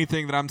to hear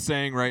anything that I'm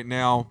saying right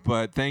now,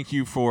 but thank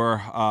you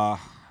for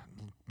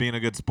being a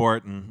good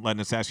sport and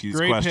letting us ask you these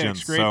Great questions.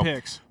 picks. Great So,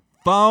 picks.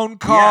 phone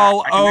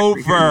call I can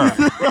actually hear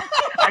over.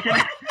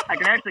 I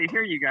can actually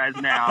hear you guys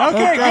now.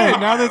 Okay, good.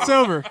 Now that's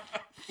over.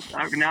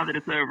 Now that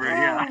it's over,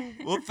 yeah.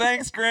 Well,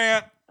 thanks,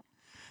 Grant.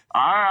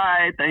 All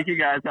right. Thank you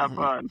guys. Have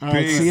fun. All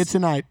right. Peace. See you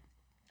tonight.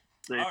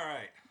 See All ya.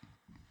 right.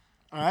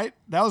 All right.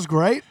 That was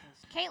great.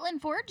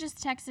 Caitlin Ford just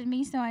texted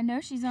me, so I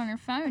know she's on her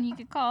phone. You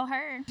could call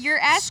her. You're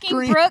asking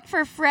Scream. Brooke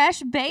for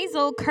fresh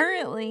basil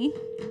currently.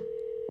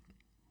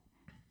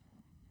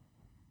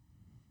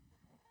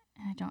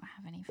 I don't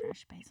have any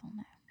fresh basil,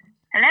 no.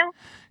 Hello?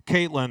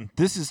 Caitlin,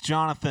 this is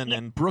Jonathan,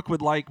 and Brooke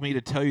would like me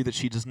to tell you that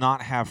she does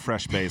not have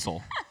fresh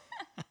basil.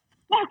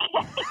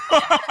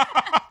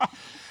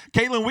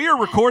 Caitlin, we are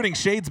recording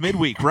Shades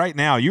Midweek right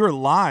now. You are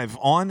live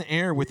on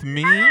air with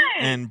me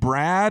and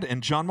Brad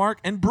and John Mark,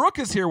 and Brooke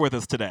is here with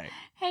us today.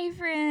 Hey,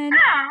 friend.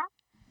 Oh.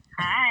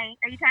 Hi.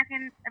 Are you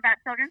talking about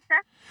children's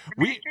stuff?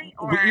 The ministry,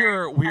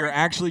 or We are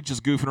actually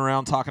just goofing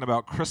around talking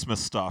about Christmas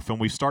stuff, and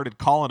we've started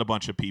calling a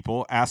bunch of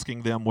people,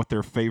 asking them what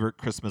their favorite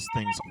Christmas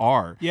things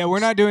are. Yeah, we're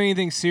not doing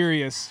anything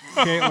serious,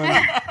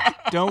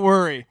 Caitlin. Don't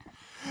worry.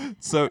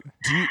 So,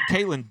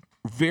 Caitlin,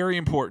 very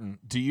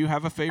important. Do you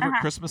have a favorite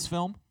Christmas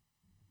film?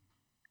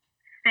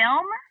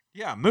 film?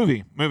 Yeah,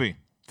 movie,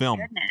 film.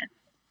 Goodness.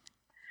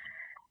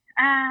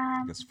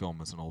 I guess film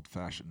is an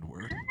old-fashioned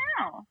word. I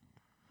don't know.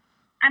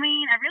 I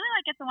mean, I really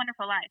like It's a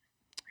Wonderful Life.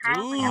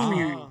 Probably up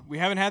there. Ooh, we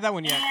haven't had that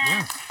one yet.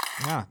 And,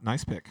 Yeah,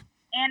 nice pick.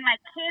 and my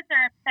kids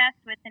are obsessed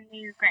with the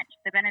new Grinch,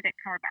 the Benedict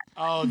Cumberbatch.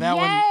 Oh, that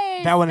Yes,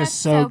 one. That one is that's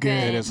so so good.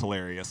 It good. is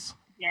hilarious.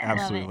 Yeah.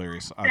 Absolutely Love it.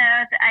 hilarious. So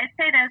I'd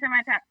say those are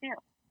my top two.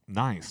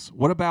 Nice.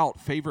 What about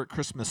favorite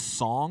Christmas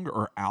song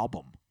or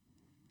album?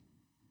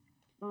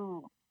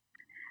 Ooh.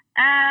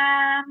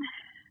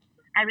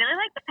 I really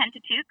like the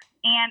Pentateuch,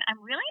 and I'm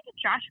really into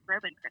Josh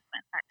Groban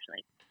Christmas,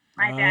 actually.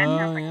 My dad Oh,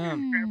 sounds like yeah. Josh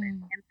Groban,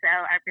 and so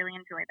I really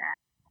enjoy that.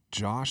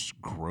 Josh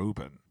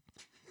Groban.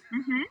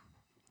 Mm-hmm.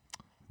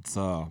 It's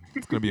going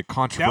to be a That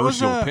was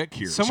controversial pick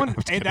here. someone.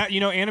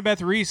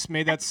 Annabeth Reese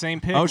made that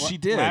same pick. Oh, she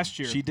did. last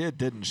year. She did,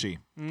 didn't she?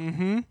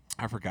 Mm-hmm.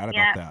 I forgot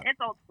Yeah, about that. it's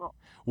old school.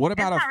 What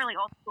about It's a not really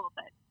old school,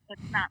 but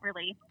it's not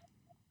really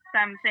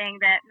something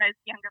that most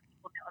younger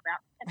people know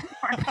about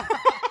anymore.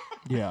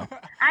 Yeah.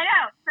 I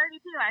know, 32.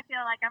 I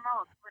feel like I'm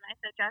old when I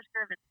say Josh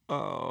Groban.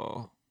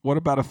 Oh, what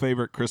about a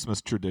favorite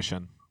Christmas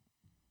tradition?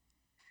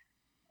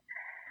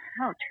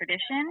 Oh,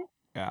 tradition?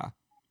 Yeah.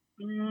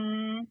 I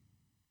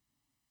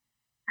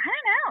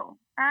don't know.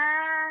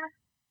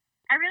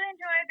 I really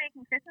enjoy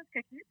baking Christmas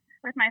cookies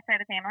with my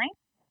side of family.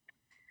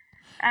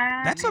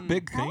 That's a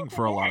big thing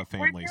for a lot of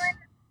We're families.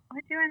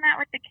 We're doing that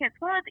with the kids.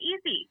 Well, it's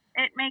easy.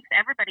 It makes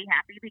everybody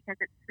happy because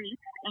it's sweet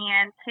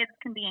and kids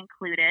can be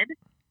included,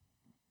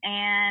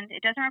 and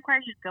it doesn't require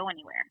you to go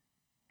anywhere.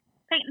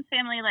 Peyton's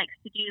family likes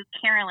to do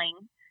caroling,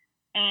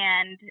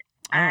 and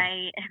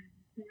I am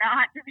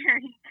not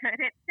very good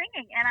at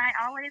singing, and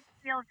I always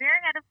feel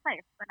very out of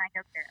place when I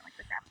go caroling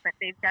with them. But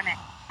they've done it.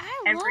 I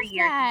Every love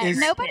year. that. Is-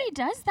 Nobody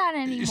does that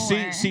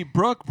anymore. See,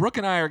 Brooke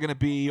and I are going to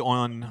be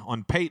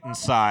on Peyton's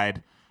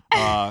side.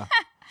 Caitlin.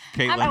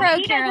 I'm pro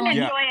He doesn't caroling. enjoy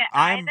Yeah, it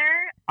I'm-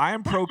 either. I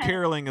am pro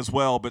caroling as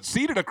well, but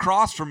seated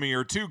across from me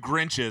are two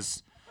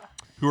Grinches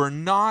who are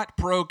not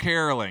pro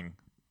caroling.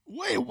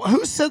 Wait,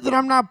 who said that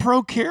I'm not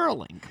pro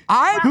caroling?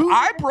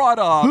 I brought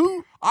up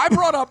Who? I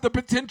brought up the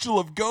potential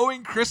of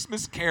going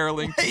Christmas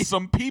caroling to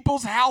some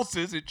people's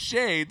houses at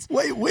Shades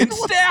Wait, when in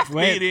was- staff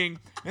Wait. meeting,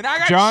 and I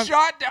got John-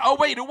 shot down. Oh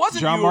wait, it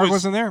wasn't John you. Mark it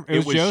was, wasn't there.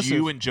 It was Joseph.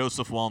 you and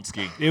Joseph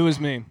Walensky. It was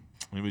me.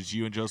 It was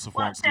you and Joseph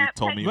Well, Walensky so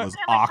told me it Peyton was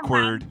really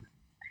awkward.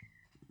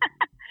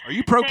 Are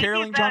you pro Thank you,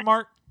 caroling, but- John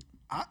Mark?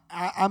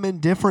 I'm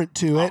indifferent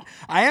to it.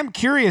 I am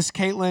curious,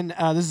 Caitlin.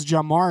 This is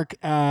John Mark.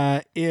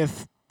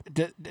 Is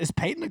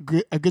Peyton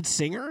a good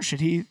singer?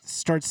 Should he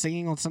start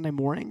singing on Sunday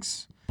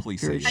mornings?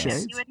 Please Here say it yes.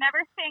 Shades. You would never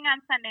sing on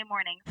Sunday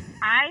mornings.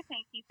 I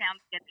think he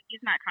sounds good, but he's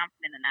not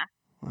confident enough.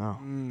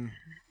 Wow.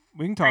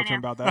 We can talk to know. him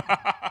about that.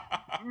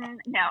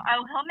 No,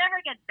 he'll never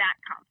get that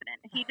confident.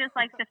 He just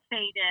likes to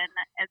fade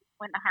in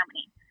when the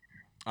harmony.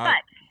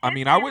 But I his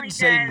mean, I family wouldn't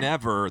say does-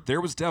 never.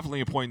 There was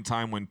definitely a point in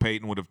time when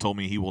Peyton would have told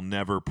me he will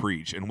never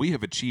preach, and we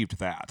have achieved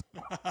that.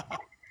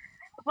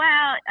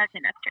 Well,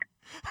 okay, that's true.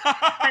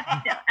 But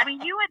still, I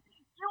mean, you would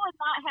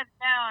not have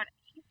known.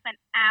 He spent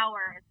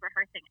hours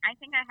rehearsing. I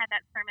think I had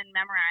that sermon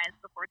memorized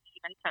before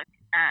he even took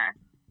up.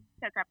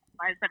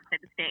 I was about to say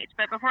the stage,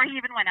 but before he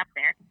even went up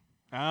there.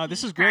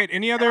 This is great.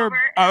 Any other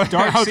Over-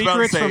 dark I was about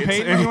to secrets say, from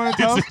Peyton you want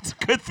to tell us? It's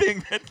a good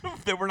thing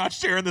that we're not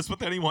sharing this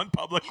with anyone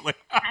publicly.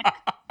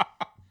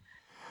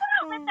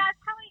 No, but that's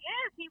how he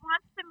is. He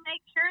wants to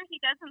make sure he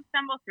doesn't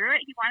stumble through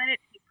it. He wanted it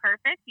to be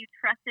perfect. You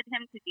trusted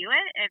him to do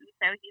it, and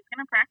so he's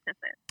going to practice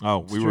it. Oh,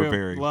 we It's were true.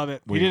 very Love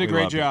it. We, He did a we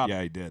great loved it. job.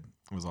 Yeah, he did.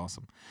 It was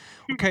awesome.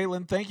 Well,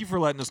 Caitlin, thank you for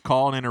letting us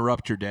call and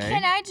interrupt your day.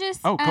 Can I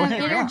just Oh, go ahead,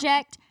 yeah.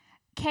 interject?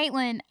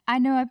 Caitlin, I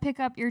know I pick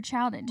up your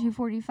child at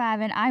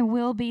 2:45, and I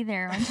will be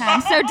there on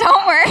time, so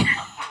don't worry.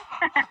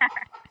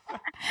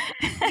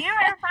 You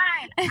are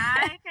fine.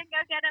 I can go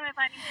get him if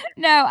I need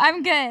to. No,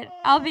 I'm good.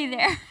 I'll be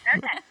there.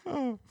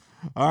 Okay.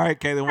 All right,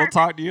 Caitlin, we'll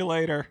talk to you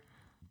later.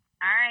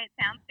 All right.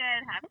 Sounds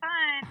good. Have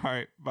fun. All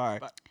right,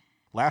 bye.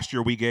 Last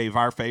year we gave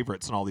our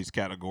favorites in all these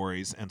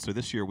categories, and so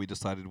this year we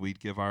decided we'd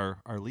give our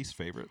least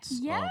favorites.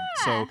 Yeah.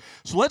 So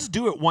let's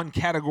do it one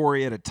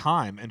category at a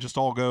time and just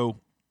all go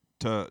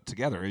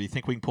together. Do you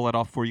think we can pull that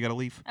off before you got to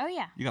leave? Oh,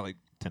 yeah. You got like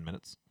 10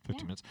 minutes, 15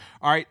 Yeah. minutes.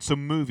 All right, so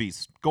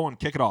movies. Go on,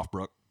 kick it off,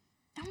 Brooke.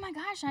 Oh, my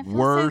gosh. I feel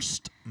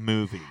Worst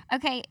movie.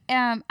 Okay,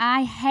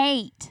 I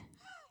hate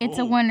It's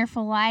a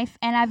Wonderful Life,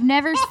 and I've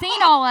never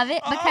seen all of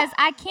it because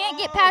I can't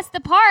get past the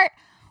part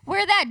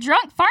where that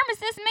drunk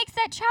pharmacist makes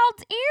that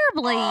child's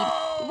ear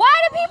bleed. Why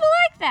do people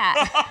like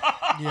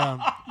that? Yeah.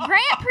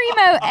 Grant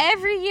Primo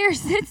every year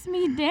sits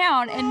me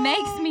down and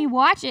makes me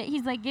watch it.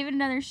 He's like, give it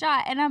another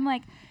shot. And I'm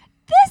like,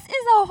 this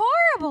is a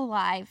horrible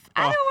life.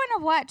 I don't want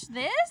to watch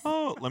this.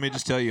 Oh, let me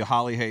just tell you,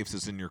 Holly Hafes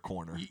is in your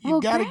corner. You've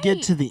Well, got to great.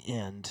 get to the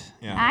end.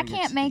 Yeah. I Gotta get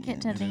can't to make the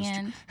it to end. the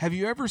end. Have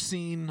you ever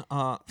seen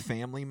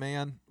Family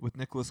Man with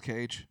Nicolas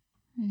Cage?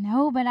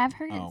 No, but I've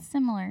heard Oh. it's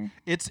similar.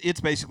 It's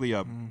basically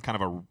a kind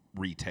of a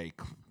retake,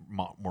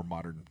 more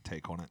modern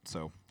take on it.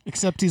 So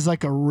Except he's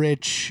like a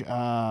rich,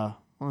 what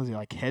was he,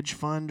 like hedge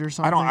fund or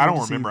something? I don't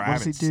What does he- remember.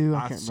 What does he do?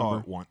 I can't saw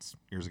remember. it once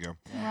years ago.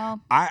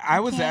 Well, I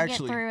was can't get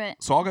actually through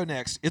it. so I'll go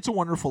next. It's a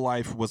Wonderful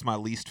Life was my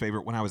least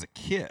favorite when I was a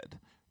kid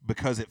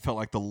because it felt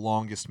like the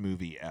longest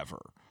movie ever.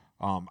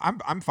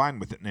 I'm fine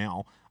with it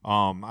now.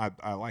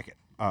 I like it.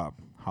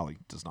 Holly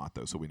does not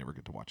though, so we never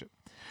get to watch it.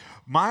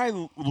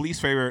 My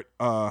least favorite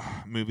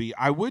movie,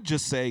 I would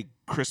just say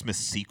Christmas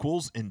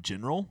sequels in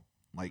general.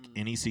 Like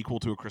any sequel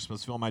to a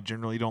Christmas film, I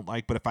generally don't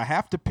like. But if I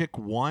have to pick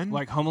one,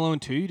 Like Home Alone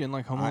 2? You didn't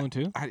like Home Alone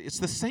 2? it's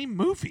the same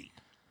movie.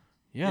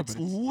 Yeah, It's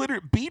but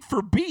literally beat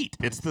for beat.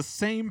 It's the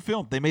same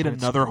film. They made But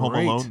it's another Home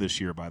great. Alone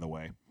this year, by the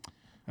way.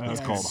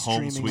 That's Yeah, called it's Home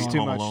streaming Sweet on- too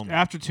Home much. Alone.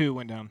 After 2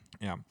 went down.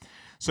 Yeah.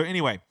 So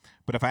anyway,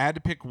 but if I had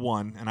to pick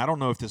one, and I don't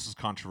know if this is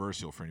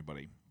controversial for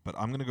anybody, but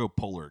I'm going to go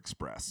Polar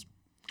Express.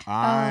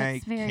 I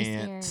it's very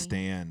can't scary.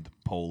 stand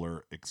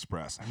Polar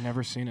Express. I've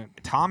never seen it.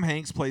 Tom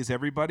Hanks plays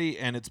everybody,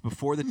 and it's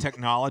before the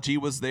technology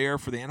was there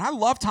for and I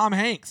love Tom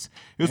Hanks.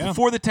 It was Yeah.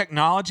 before the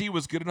technology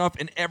was good enough,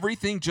 and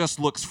everything just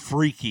looks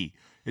freaky.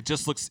 It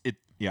just looks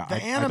Yeah, The I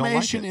don't like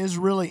animation it. is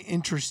really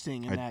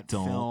interesting in I that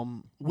don't-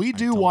 film. We I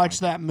do don't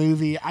watch like that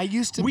movie. I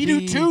used to We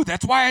be, do too.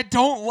 That's why I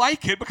don't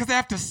like it because I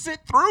have to sit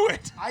through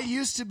it. I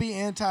used to be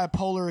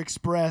anti-Polar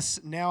Express.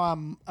 Now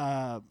I'm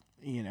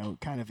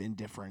kind of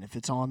indifferent. If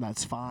it's on,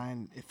 that's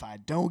fine. If I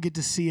don't get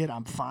to see it,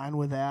 I'm fine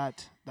with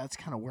that. That's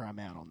kind of where I'm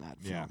at on that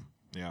film.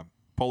 Yeah.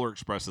 Polar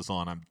Express is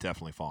on. I'm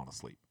definitely falling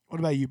asleep. What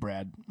about you,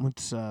 Brad?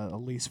 What's a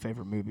least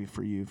favorite movie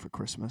for you for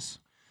Christmas?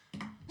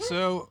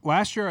 So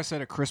last year I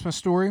said A Christmas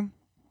Story,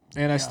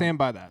 and I stand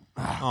by that.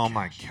 Oh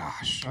my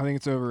gosh. I think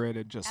it's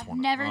overrated. Just I've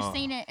wanna- never oh.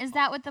 seen it. Is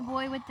that with the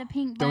boy with the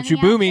pink bunny Don't you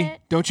boo me.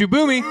 outfit? Don't you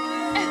boo me.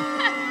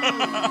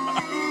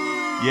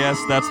 Yes,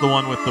 that's the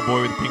one with the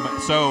boy with the pink.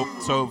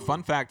 So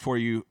fun fact for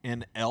you: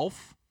 in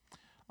Elf,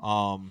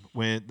 in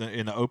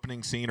the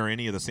opening scene or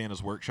any of the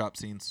Santa's workshop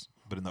scenes,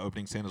 but in the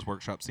opening Santa's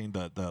workshop scene,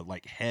 the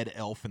like head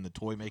elf in the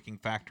toy making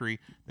factory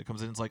that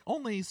comes in and is like,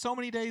 only so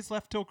many days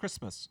left till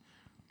Christmas.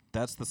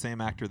 That's the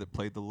same actor that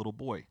played the little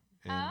boy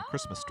in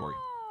Christmas Story.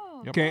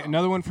 Oh. Yep. Okay,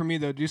 another one for me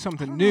though. Do I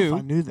something don't know if I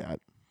new. knew that.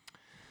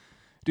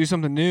 Do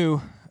something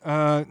new.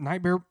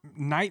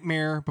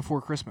 Nightmare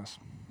Before Christmas.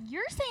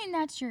 You're saying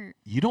that's your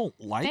You don't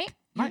like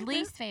your Nightmare?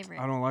 least favorite.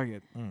 I don't like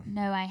it.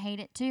 No, I hate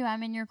it too.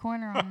 I'm in your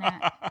corner on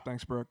that.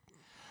 Thanks, Brooke.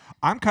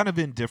 I'm kind of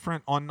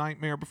indifferent on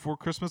Nightmare Before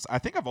Christmas. I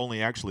think I've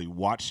only actually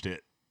watched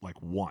it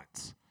like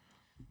once.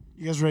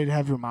 You guys ready to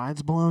have your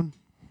minds blown?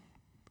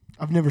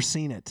 I've never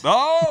seen it.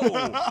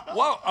 Oh,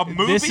 whoa! A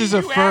movie This is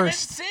a you haven't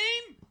first. seen?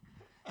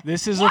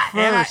 This is a And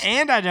first.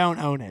 I don't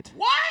own it.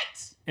 What?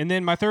 And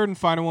then my third and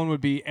final one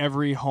would be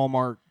every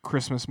Hallmark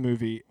Christmas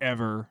movie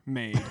ever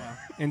made.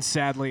 And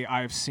sadly,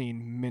 I've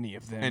seen many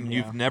of them. And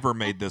you've never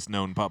made this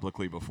known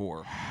publicly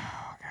before.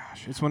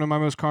 Gosh, it's one of my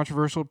most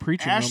controversial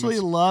preaching Ashley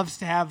moments. loves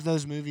to have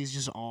those movies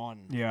just on.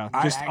 Yeah,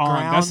 I- just on.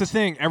 background. That's the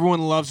thing. Everyone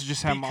loves to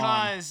just have them on.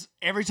 Because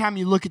every time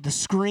you look at the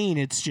screen,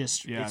 it's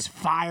just Yeah. it's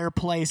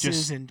fireplaces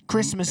Just and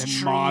Christmas and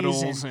trees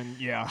models and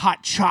yeah.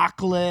 hot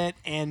chocolate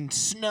and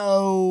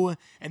snow,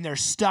 and they're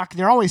stuck.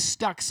 They're always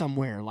stuck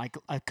somewhere. Like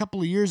a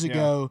couple of years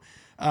ago,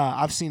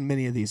 I've seen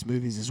many of these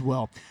movies as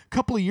well. A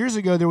couple of years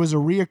ago, there was a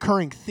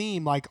reoccurring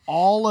theme. Like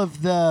all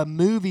of the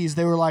movies,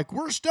 they were like,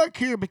 "We're stuck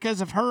here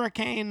because of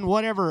hurricane,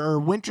 whatever, or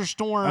winter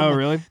storm." Oh,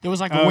 really? There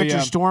was like a Oh, winter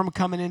yeah. storm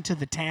coming into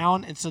the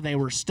town, and so they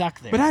were stuck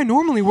there. But I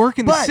normally work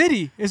in the But-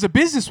 city as a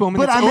businesswoman.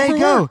 But that's I may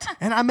go overworked.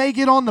 and I may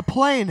get on the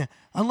plane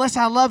unless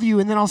I love you,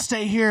 and then I'll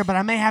stay here. But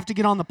I may have to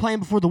get on the plane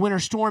before the winter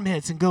storm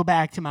hits and go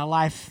back to my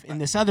life in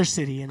this other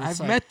city. And it's I've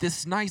like, met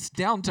this nice,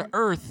 down to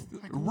earth,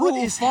 what rural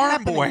is farm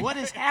happening? boy. What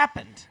has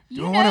happened?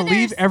 Do I want to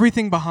leave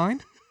everything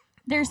behind?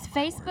 There's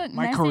Facebook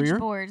My message career?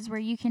 boards where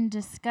you can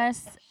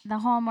discuss the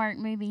Hallmark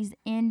movies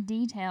in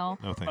detail.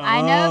 No thank you.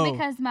 I know Oh.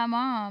 because my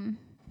mom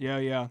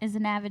Yeah. is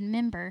an avid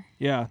member.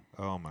 Yeah.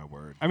 Oh my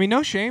word. I mean,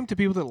 no shame to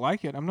people that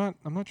like it. I'm not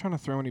trying to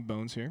throw any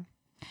bones here.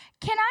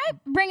 Can I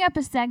bring up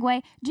a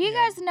segue? Do you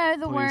guys know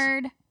the please.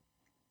 word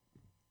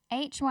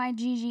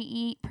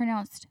Hygge,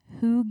 pronounced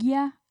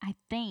Hygge? I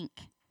think.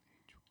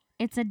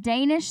 It's a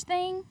Danish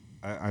thing.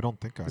 I don't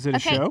think I. Is it a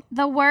Okay, show?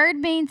 the word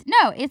means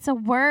no. It's a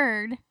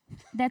word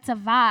that's a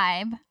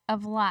vibe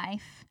of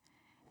life,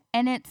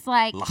 and it's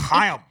like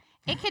L'chaim.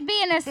 it could be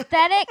an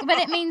aesthetic, but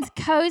it means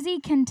cozy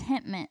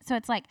contentment. So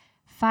it's like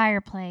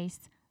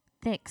fireplace,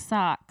 thick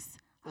socks,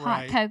 hot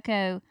Right.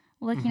 cocoa,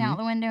 looking Mm-hmm. out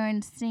the window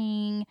and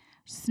seeing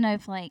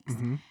snowflakes.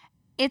 Mhm.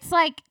 It's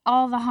like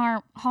all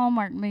the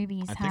Hallmark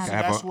movies I think have. I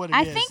have That's a- what it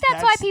I is. think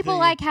that's why people the-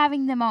 like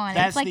having them on.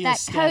 that's It's like the that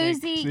aesthetic.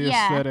 cozy, It's the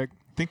yeah, aesthetic.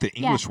 I think the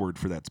English word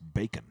for that's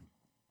bacon.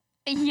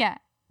 yeah.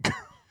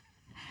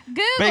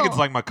 Google. Bacon's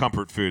like my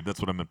comfort food. That's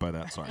what I meant by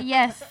that. Sorry.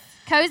 yes,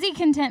 cozy It's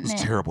contentment.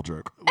 a terrible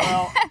joke.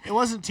 Well, it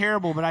wasn't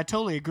terrible, but I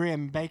totally agree. I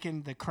mean,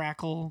 bacon, the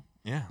crackle.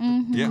 Yeah.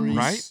 Mhm. Yeah.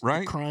 Grease, the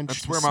Right. crunch,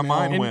 That's the where my smell.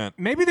 mind And went.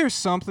 maybe there's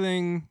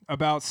something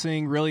about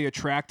seeing really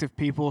attractive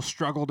people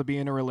struggle to be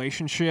in a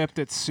relationship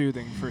that's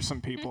soothing for some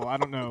people. I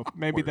don't know.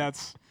 Maybe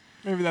that's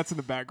in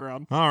the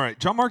background. All right,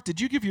 John Mark, did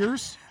you give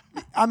yours?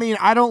 I mean,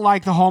 I don't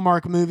like the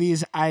Hallmark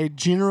movies. I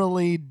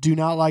generally do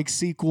not like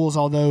sequels,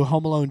 although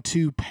Home Alone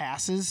 2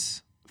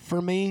 passes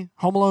for me.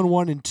 Home Alone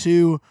 1 and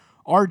 2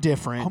 are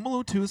different. Home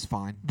Alone 2 is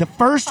fine. The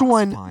first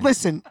one, fine.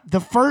 listen, the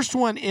first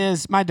one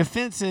is, my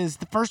defense is,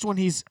 the first one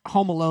he's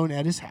home alone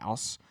at his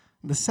house.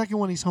 The second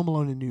one he's home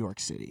alone in New York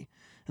City.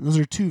 And those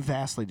are two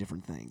vastly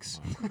different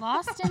things.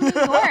 Lost in New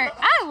York.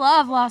 I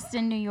love Lost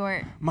in New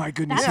York. My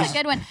goodness. That's a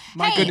good one.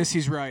 My hey, goodness,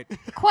 he's right.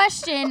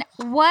 question: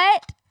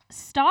 what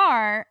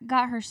star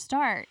got her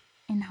start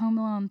in Home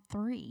Alone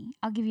 3?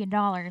 I'll give you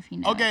 $1 if you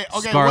know. Okay, it.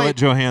 okay, Scarlett wait.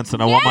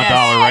 Johansson. I want my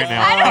dollar right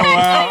now. I don't Oh,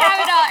 wow.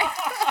 actually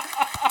have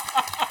 $1.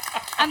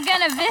 I'm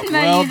gonna Venmo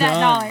Well you that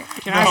done.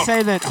 $1. Can I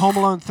say that Home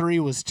Alone 3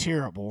 was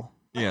terrible?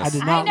 Yes. I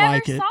did I not never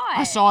like it. saw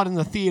I it. saw it in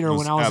the theater It was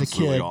when I was a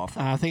absolutely kid.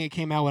 awful. I think it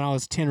came out when I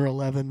was 10 or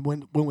 11.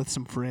 Went with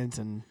some friends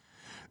and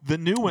The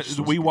new one, just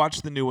we wasn't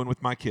watched the new one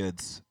with my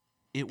kids.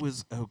 It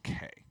was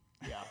okay.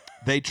 Yeah.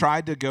 They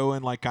tried to go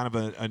in like kind of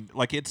a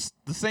like it's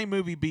the same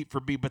movie beat for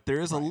beat, but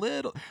there is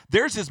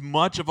there's as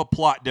much of a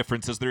plot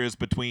difference as there is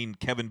between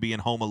Kevin being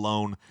home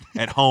alone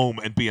at home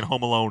and being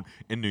home alone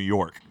in New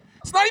York.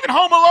 It's not even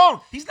Home Alone.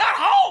 He's not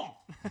home.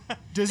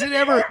 Does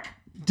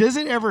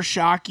it ever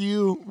shock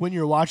you when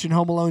you're watching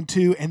Home Alone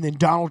 2 and then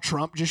Donald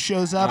Trump just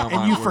shows up Oh, and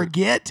my you word.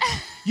 forget?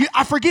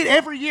 I forget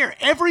every year.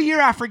 Every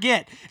year I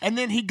forget. And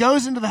then he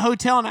goes into the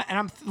hotel and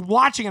I'm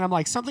watching and I'm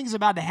like, something's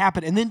about to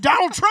happen. And then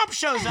Donald Trump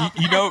shows up.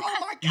 You know, Oh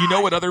my you know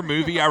what other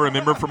movie I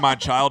remember from my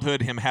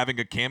childhood him having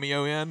a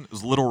cameo in? It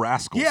was Little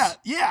Rascals.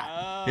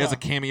 Yeah. He has a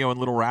cameo in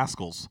Little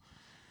Rascals.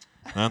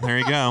 Well, there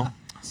you go.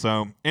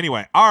 So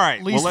anyway, all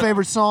right. Least well,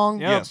 favorite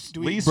song? Yes. Do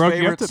we- Least Brooke, you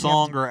have favorite to-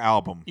 song or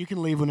album. You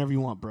can leave whenever you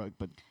want, Brooke,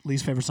 but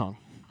least favorite song.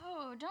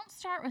 Oh, don't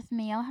start with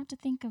me. I'll have to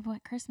think of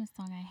what Christmas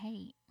song I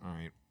hate. All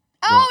right.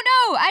 Oh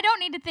no, I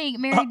don't need to think.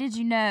 Mary, did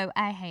you know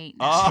I hate?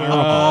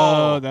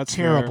 Oh, that's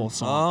Terrible fair.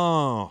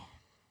 song.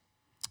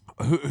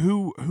 Oh.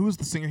 Who was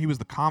the singer? He was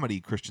the comedy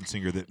Christian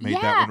singer that made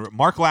Yeah. that one.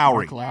 Mark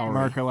Lowry. Mark Lowry.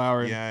 Marco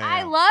Lowry. Yeah, I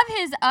yeah. love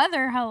his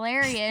other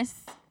hilarious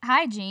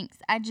hijinks.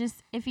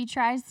 If he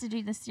tries to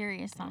do the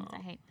serious songs, I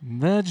hate.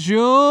 That's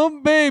your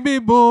baby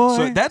boy.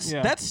 So that's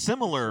Yeah. that's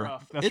similar.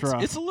 rough. That's it's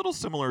rough. it's a little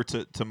similar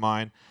to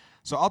mine.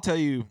 So I'll tell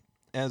you,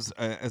 as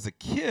a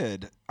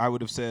kid, I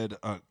would have said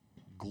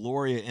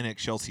Gloria in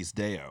Excelsis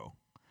Deo,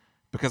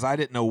 because I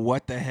didn't know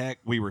what the heck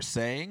we were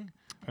saying.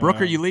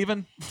 Brooke, are you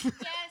leaving? Yes,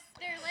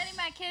 they're letting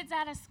my kids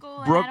out of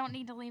school, Brooke- and I don't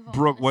need to leave them.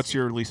 Brooke, what's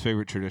your least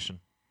favorite tradition?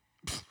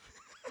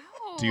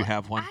 Do you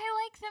have one?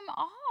 I like them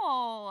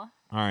all.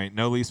 All right,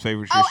 no least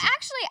favorite Oh, tradition.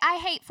 actually, I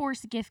hate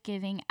forced gift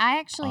giving. I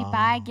actually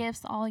buy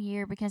gifts all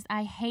year because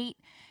I hate.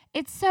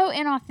 It's so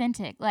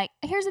inauthentic. Like,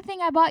 here's the thing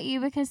I bought you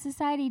because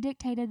society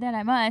dictated that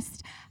I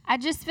must. I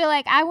just feel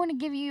like I want to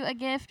give you a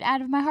gift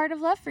out of my heart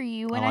of love for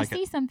you when I like it.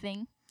 see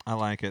something. I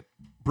like it.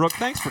 Brooke,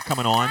 thanks for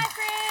coming on. Bye,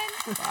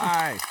 friends.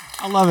 Bye.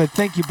 I love it.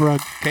 Thank you,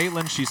 Brooke.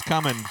 Caitlin, she's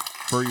coming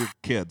for your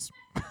kids.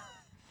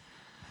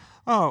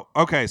 Oh,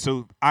 okay.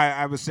 So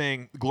I was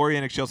saying Gloria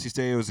in Excelsis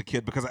Deo as a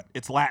kid because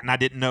it's Latin. I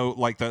didn't know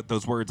like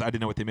those words. I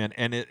didn't know what they meant.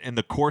 And in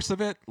the course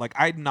of it, like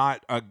I'm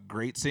not a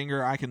great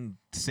singer. I can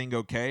sing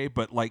okay,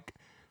 but like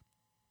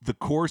the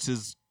chorus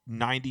is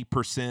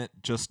 90%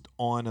 just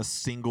on a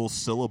single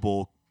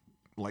syllable,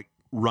 like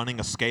running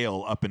a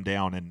scale up and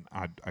down, and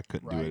I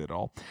couldn't do it at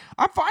all.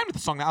 I'm fine with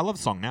the song now. I love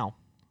the song now.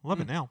 I love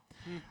it now.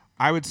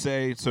 I would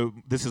say, so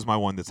this is my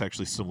one that's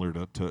actually similar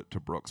to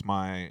Brooks.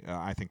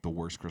 I think the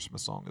worst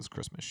Christmas song is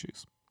Christmas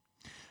Shoes.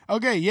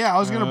 Okay, yeah, I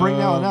was going to bring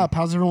that one up.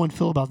 How's everyone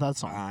feel about that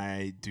song?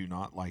 I do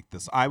not like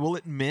this. I will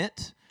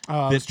admit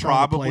that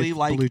probably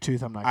like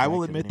Bluetooth. I'm not. I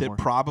will admit anymore.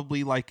 that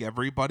probably like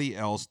everybody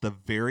else, the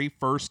very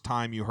first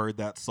time you heard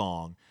that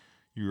song,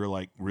 you were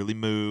like really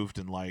moved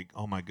and like,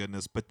 oh my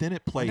goodness. But then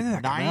it played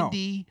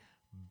 90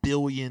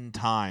 billion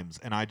times,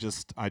 and I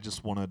just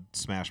want to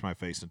smash my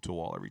face into a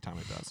wall every time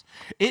it does.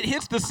 It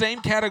hits the same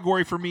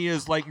category for me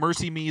as like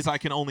Mercy Me's I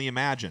Can Only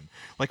Imagine.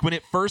 Like when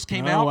it first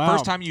came out,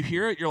 first time you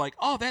hear it, you're like,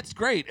 oh, that's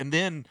great. And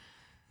then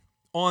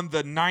on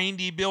the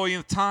 90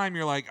 billionth time,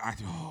 you're like,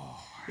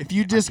 if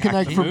you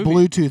disconnect from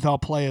Bluetooth, I'll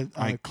play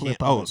a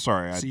clip of it.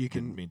 Sorry. So I you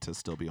didn't mean to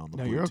still be on the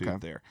No, Bluetooth you're okay.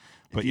 there.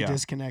 If But you yeah.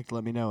 disconnect,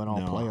 let me know, and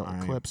I'll play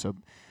a clip. So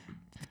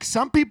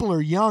some people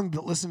are young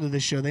that listen to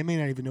this show. They may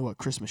not even know what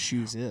Christmas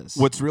Shoes is.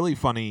 What's really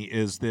funny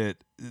is that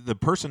the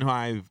person who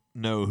I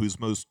know who's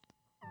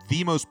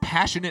the most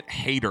passionate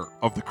hater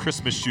of the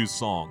Christmas Shoes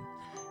song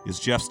is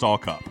Jeff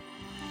Stallcup.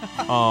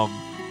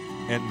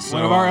 And so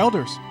one of our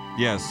elders.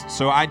 Yes.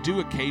 So I do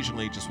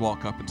occasionally just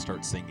walk up and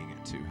start singing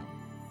it to him.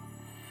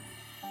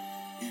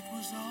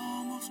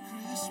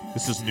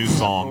 This is new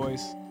song.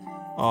 Boys.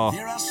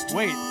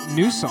 Wait,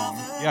 new song.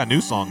 Yeah,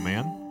 new song,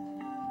 man.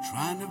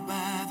 Trying to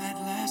buy that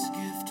last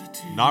gift or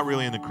two. Not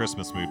really in the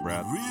Christmas mood,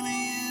 Brad.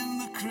 Really in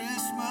the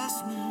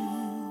Christmas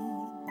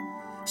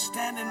mood.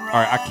 Standing right.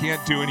 All right, I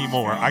can't do any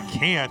more. I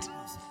can't.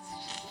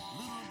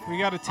 We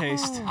got a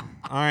taste. All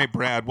right,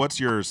 Brad, what's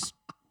yours?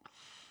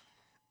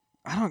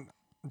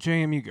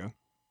 JM, you go.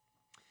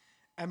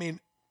 I mean,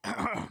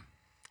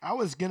 I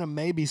was gonna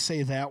maybe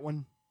say that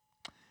one.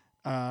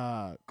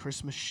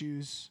 Christmas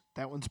Shoes.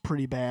 That one's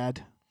pretty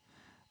bad.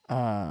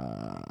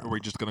 Are we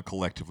just going to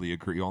collectively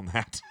agree on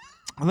that?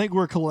 I think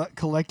we're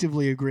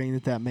collectively agreeing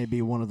that may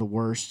be one of the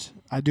worst.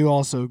 I do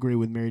also agree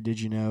with Mary Did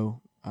You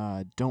Know.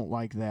 Don't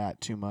like that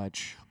too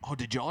much. Oh,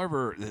 did y'all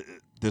ever...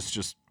 This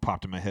just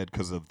popped in my head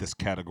because of this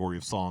category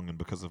of song and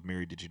because of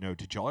Mary Did You Know.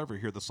 Did y'all ever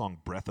hear the song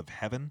Breath of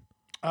Heaven?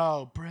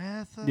 Oh,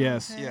 Breath of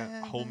Yes. Heaven.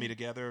 Yeah, Hold Me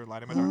Together,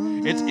 Light of My Dark.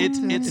 It's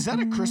Is that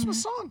a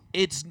Christmas song?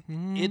 It's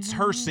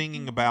her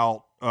singing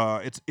about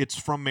it's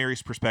from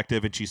Mary's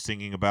perspective, and she's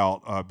singing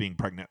about being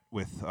pregnant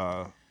with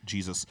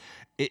Jesus.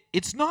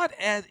 It's not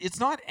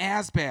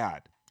as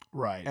bad,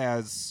 right,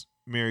 as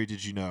Mary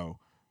Did You Know,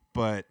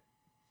 but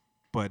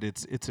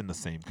it's in the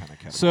same kind of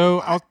category.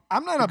 So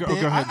I'm not a go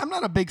big ahead. I'm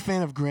not a big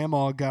fan of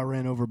Grandma Got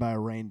Ran Over by a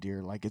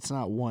Reindeer. Like it's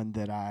not one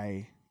that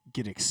I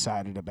get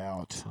excited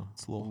about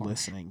it's a little harsh.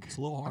 listening. It's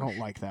a little I harsh. don't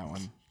like that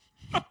one.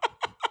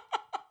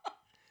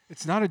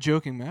 It's not a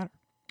joking matter.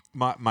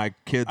 My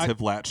kids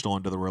have latched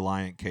on to the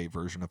Reliant K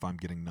version of I'm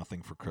Getting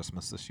Nothing for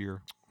Christmas this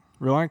year.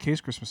 Reliant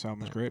K's Christmas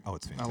album is great. Oh,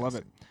 it's fantastic. I love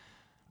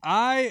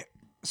it.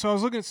 So I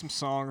was looking at some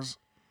songs.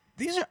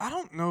 I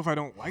don't know if I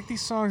don't like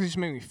these songs. They just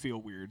make me feel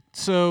weird.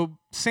 So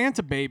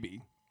Santa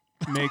Baby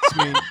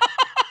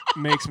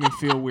makes me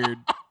feel weird.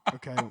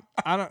 Okay,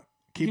 I don't.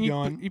 Keep can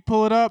going. You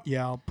pull it up.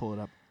 Yeah, I'll pull it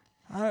up.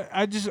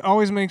 I just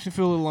always makes me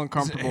feel a little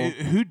uncomfortable.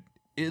 Who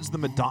is the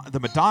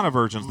Madonna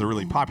version's the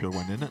really popular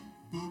one, isn't it?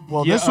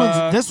 Well,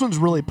 Yeah, this one's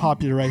really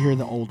popular right here.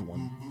 The old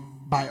one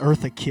by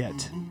Eartha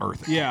Kitt.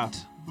 Earth. Yeah.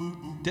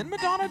 Didn't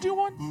Madonna do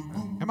one?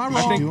 Am I Did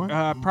wrong? she I do think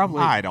one?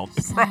 probably. I don't.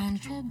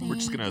 We're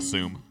just gonna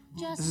assume.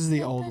 This is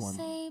the old one.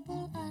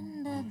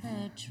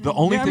 The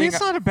only Yeah, I thing mean, it's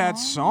not a bad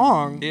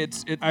song.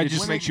 it I just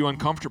just- makes you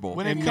uncomfortable.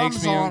 When It it, makes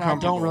comes me on, I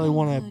uncomfortable. don't really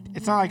want to.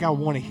 It's not like I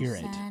want to hear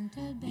it.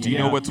 Do you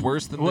know Yeah. what's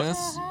worse than What-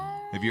 this?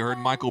 Have you heard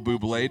Michael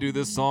Bublé do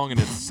this song and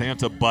it's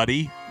Santa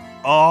Buddy?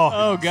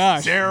 Oh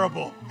gosh,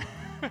 Terrible.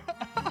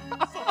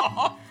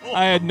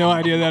 I had no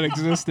idea that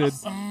existed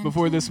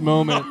before this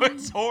moment.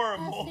 It's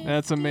horrible.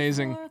 That's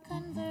amazing.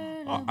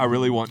 I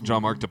really want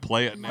John Mark to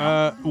play it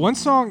now. One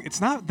song, it's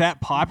not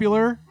that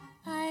popular,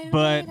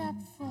 but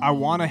I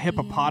Want a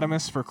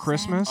Hippopotamus for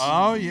Christmas.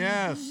 Oh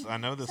yes, I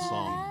know this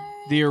song.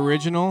 The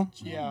original.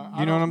 Yeah,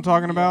 You know what I'm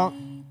talking about?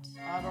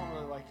 I don't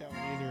really like that one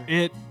either.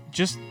 It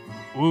just,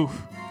 oof.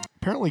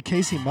 Apparently,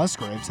 Casey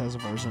Musgraves has a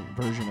version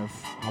of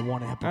 "I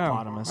Want a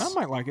Hippopotamus." I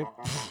might like it.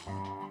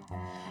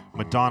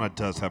 Madonna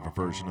does have a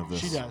version of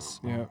this. She does.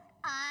 Yeah.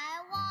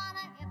 I want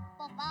a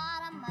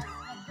hippopotamus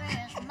for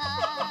Christmas.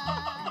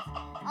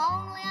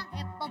 Only a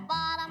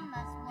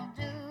hippopotamus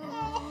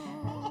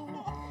will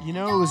do. You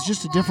know, it was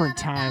just a different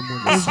time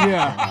when this song came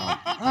out.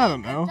 Yeah. I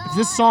don't know. If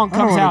this song I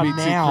don't comes want out to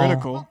be now, too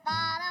critical.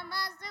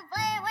 Hippopotamus to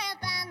play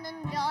with and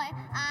enjoy.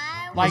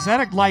 I Like Is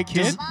that a like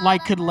kid?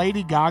 could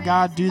Lady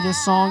Gaga do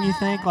this song? You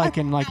think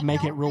and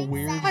make it real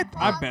weird?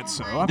 I bet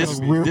so. I, This,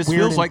 bet- weird- this weird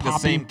feels and like the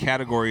poppy. same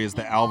category as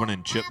the Alvin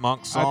and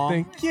Chipmunk song. I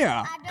think,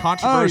 yeah.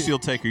 Controversial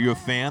take. Are you a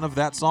fan of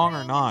that song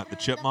or not? The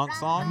Chipmunk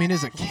song? I mean,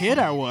 as a kid,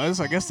 I was.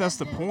 I guess that's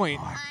the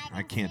point.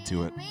 I can't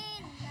do it.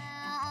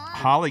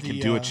 Holly can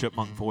do a The,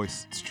 Chipmunk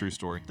voice. It's a true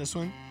story. This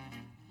one.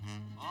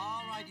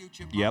 All right, you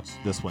chipmunks. Yep,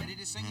 this one. Ready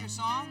to sing your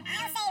song?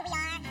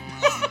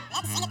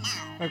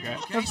 Okay,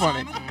 that's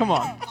funny. Come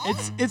on.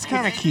 It's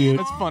kind of cute.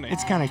 That's funny.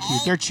 It's kind of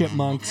cute. They're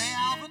chipmunks. Okay,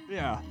 Alvin.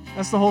 Yeah,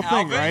 that's the whole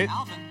thing, right?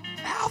 Alvin.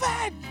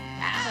 Alvin!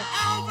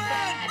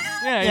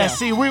 Yeah, Yeah.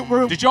 See,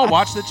 we're. Did y'all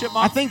watch the I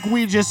Chipmunk? think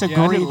we just I did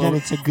agree love that it.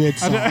 it's a good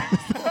song.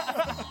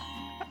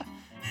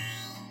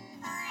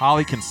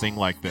 Holly can sing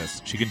like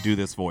this. She can do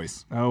this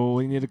voice. Oh, well,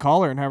 we need to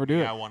call her and have her do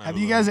it. I want to. Have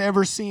you guys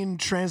ever seen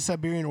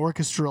Trans-Siberian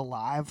Orchestra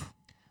live?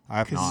 I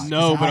have 'Cause-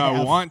 not. No, but I I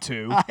have. want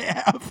to. I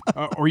have.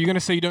 Or are you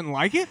gonna say you don't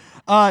like it?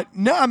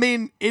 No, I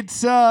mean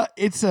it's a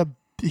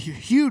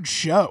huge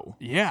show,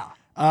 Yeah.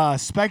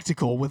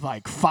 spectacle with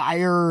like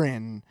fire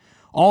and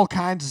all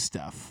kinds of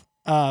stuff.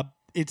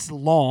 It's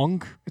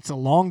long. It's a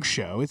long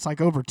show. It's like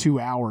over 2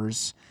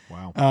 hours.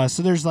 Wow.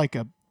 So there's like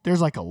a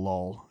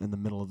lull in the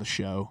middle of the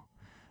show.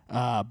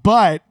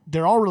 But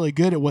they're all really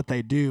good at what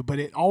they do. But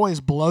it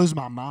always blows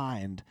my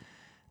mind.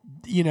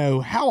 You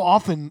know how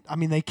often? I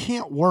mean, they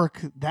can't work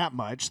that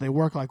much. They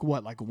work like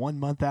 1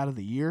 month out of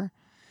the year,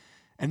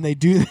 and they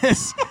do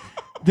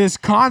this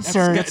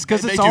concert. It's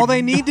because They it's do all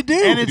they need to do.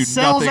 and They it do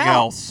sells nothing out.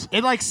 else.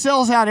 It like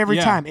sells out every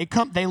Yeah.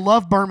 time. They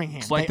love Birmingham.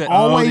 It's like they that-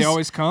 always, they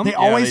always come? They Yeah,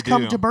 always they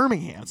come do. to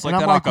Birmingham. It's And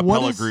like I'm that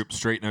what acapella is- group,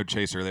 Straight No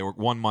Chaser. They work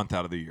 1 month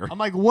out of the year. I'm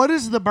like, what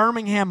is the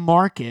Birmingham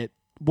market?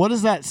 What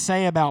does that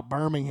say about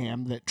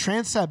Birmingham that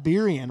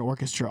Trans-Siberian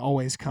Orchestra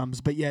always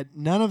comes, but yet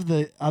none of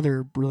the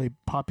other really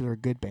popular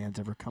good bands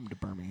ever come to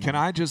Birmingham? Can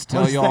I just What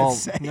tell does that y'all?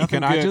 say? Nothing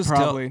Can good, I just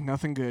probably.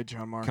 Nothing good,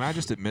 John Mark. Can I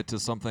just admit to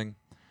something?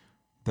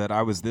 That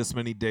I was this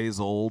many days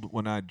old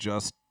when I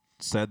just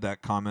said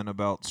that comment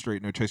about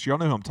Straight No Chaser. Y'all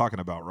know who I'm talking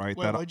about, right?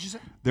 Wait, that what'd you say?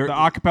 they're- The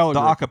acapella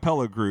the group.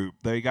 acapella group.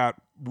 They got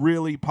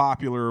really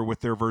popular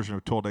with their version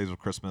of 12 Days of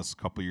Christmas a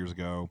couple years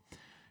ago.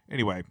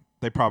 Anyway,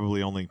 they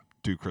probably only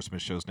do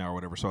Christmas shows now or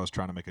whatever, so I was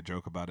trying to make a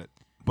joke about it.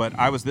 But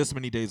I was this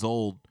many days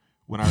old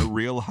when I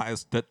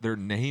realized that their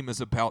name is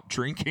about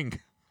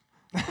drinking.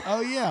 Oh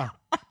yeah.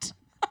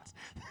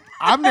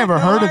 I've never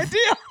heard of. idea.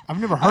 I've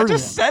never I heard of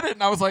just them. said it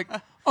and I was like,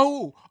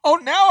 oh,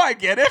 now I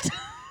get it.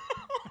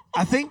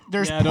 I think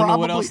there's Yeah, I don't know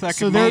probably what else that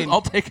so could they're mean.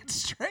 I'll take it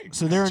straight.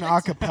 so they're an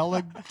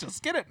acapella.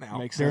 Just get it now.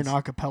 Makes They're an sense.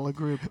 acapella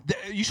group.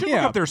 You should Yeah.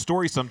 look up their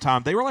story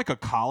sometime. They were like a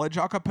college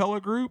a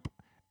cappella group,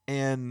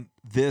 and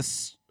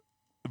this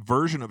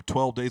version of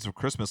 12 Days of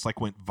Christmas like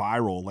went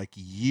viral like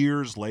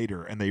years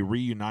later, and they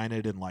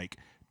reunited and like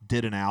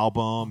did an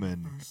album,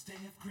 and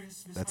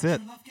that's it.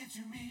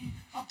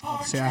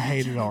 See, I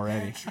hate it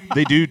already.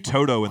 They do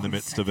Toto in the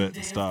midst of it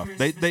and stuff.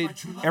 They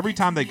every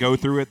time they go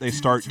through it, they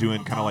start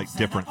doing kind of like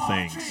different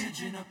things,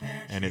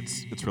 and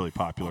it's really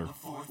popular.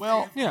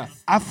 Well, Yeah.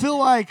 I feel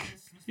like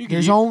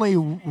there's only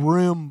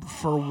room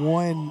for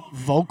one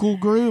vocal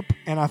group,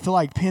 and I feel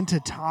like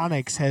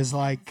Pentatonics has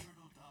like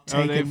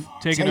Oh, they've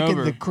taken taken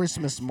over. the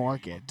Christmas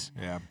market.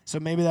 Yeah. So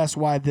maybe that's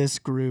why this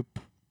group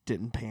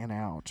didn't pan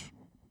out.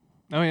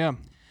 Oh yeah,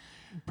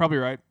 probably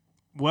right.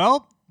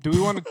 Well, do we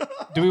want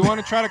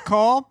to try to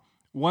call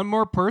one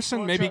more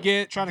person? Maybe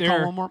try to their,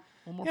 call one more.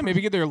 Yeah,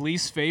 maybe get their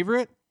least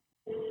favorite.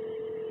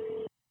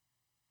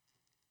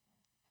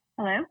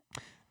 Hello.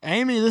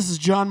 Amy, this is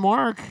John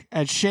Mark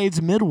at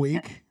Shades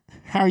Midweek.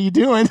 How are you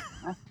doing?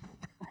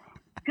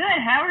 Good.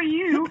 How are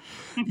you?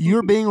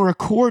 You're being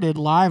recorded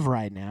live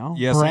right now.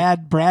 Yes,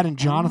 Brad and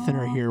Jonathan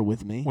are here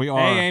with me. We are.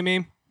 Hey,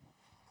 Amy.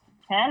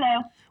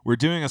 Hello. We're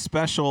doing a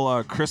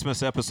special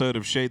Christmas episode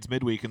of Shades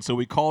Midweek, and so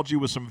we called you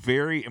with some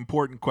very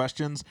important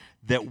questions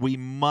that we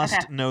must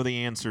Okay. know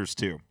the answers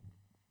to.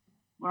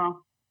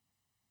 Well,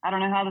 I don't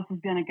know how this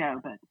is going to go,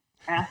 but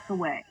ask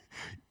away.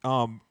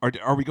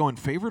 Are we going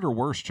favorite or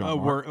worst, John?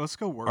 Mark? Let's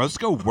go worst. Let's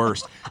go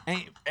worst.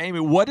 Amy,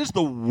 what is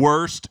the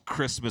worst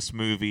Christmas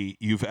movie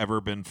you've ever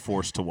been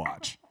forced to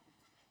watch?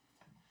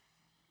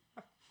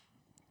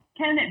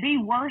 Can it be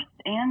worst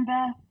and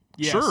best?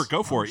 Yes. Sure,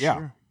 go for it. Yeah.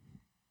 Sure.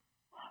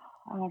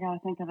 Oh, I got to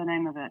think of the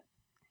name of it.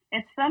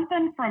 It's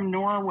something from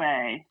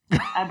Norway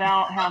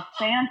about how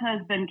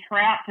Santa's been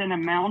trapped in a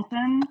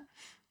mountain.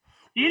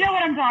 Do you know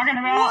what I'm talking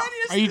about?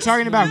 Are you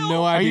talking about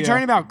No Are you idea.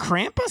 talking about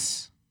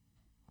Krampus?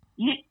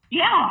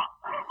 Yeah.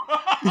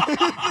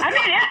 I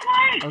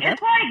mean,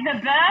 it's like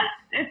the best.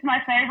 It's my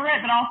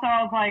favorite, but also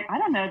I was like, I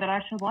don't know that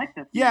I should like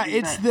this. Yeah, movie,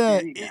 it's but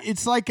there you go.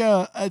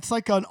 it's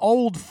like an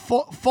old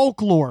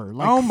folklore.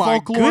 Like Oh my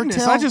folklore goodness!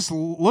 tale. I just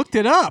looked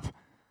it up.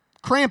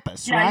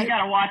 Krampus, Yeah, right? you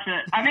gotta watch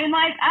it. I mean,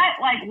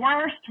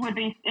 worst would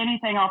be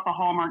anything off the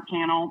Hallmark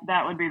Channel.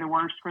 That would be the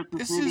worst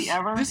Christmas movie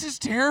ever. This is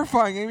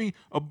terrifying, Amy.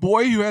 A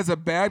boy who has a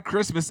bad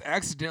Christmas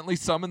accidentally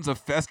summons a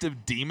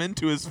festive demon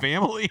to his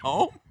family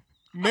home.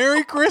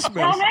 Merry Christmas.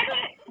 Well,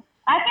 maybe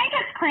I think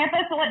it's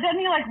Krampus. So doesn't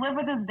he like live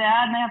with his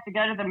dad and they have to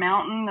go to the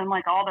mountain and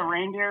like all the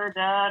reindeer are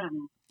dead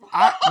and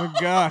Oh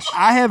gosh.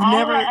 I have all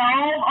never. the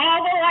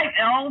like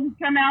elves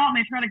come out and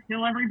they try to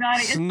kill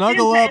everybody.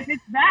 Snuggle it's up. If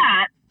it's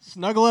that,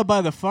 Snuggle up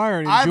by the fire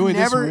and enjoy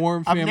this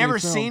warm family I've never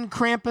film. seen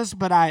Krampus,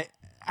 but I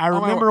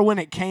remember when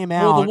it came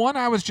out. Well, the one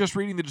I was just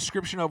reading the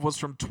description of was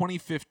from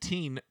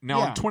 2015. Now,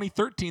 Yeah. in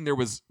 2013, there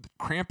was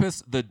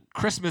Krampus, the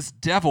Christmas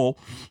Devil.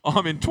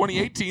 In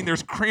 2018,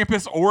 there's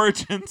Krampus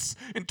Origins.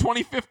 In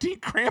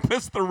 2015,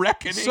 Krampus, the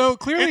Reckoning. So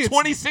clearly in it's-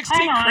 2016,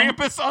 Hang on.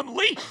 Krampus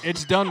Unleashed.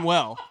 It's done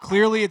well.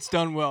 Clearly, it's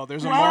done well.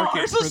 There's a Well, market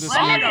there's for a this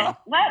saga. movie.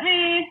 let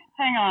me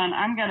hang on.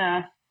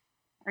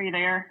 Are you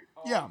there?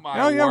 Yeah. My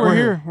Oh yeah, word. we're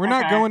here. We're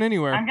not Okay. going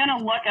anywhere. I'm gonna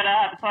look it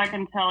up so I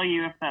can tell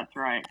you if that's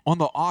right. On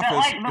The But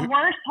Office. like the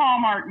worst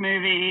Hallmark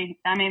movie,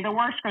 the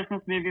worst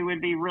Christmas movie would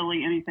be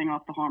really anything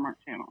off the Hallmark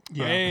Channel.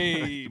 Yeah.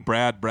 Hey,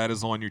 Brad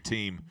is on your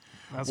team.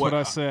 that's What- what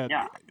I said.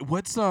 Yeah.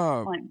 What's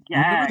Like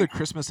remember the gag.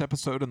 Christmas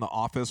episode in The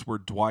Office where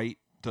Dwight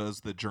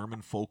does the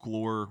German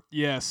folklore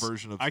Yes.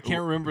 version of? I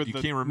can't remember You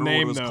the can't remember name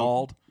what it was though,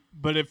 called.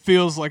 but it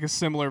feels like a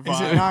similar vibe.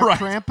 Is it not Right.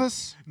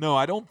 Krampus? No,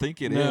 I don't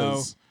think it is.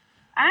 No.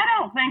 I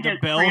don't think The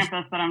it's Bell-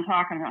 Krampus that I'm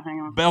talking about.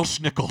 Hang on.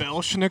 Belschnickel.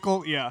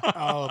 Belschnickel? Yeah.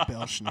 Oh,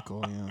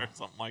 Belschnickel, yeah. Or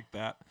something like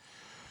that.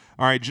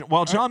 All right.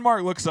 While John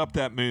Mark looks up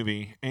that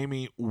movie,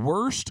 Amy,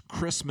 worst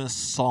Christmas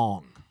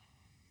song.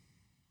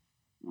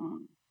 Mm.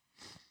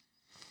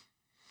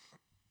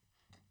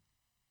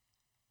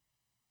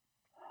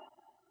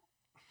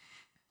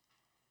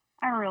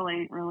 I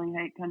really, really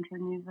hate country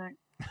music.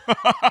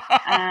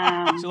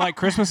 So like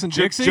Christmas and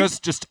Dixie?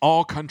 Just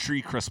all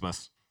country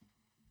Christmas.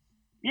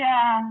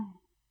 Yeah,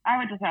 I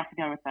would just have to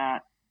go with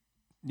that.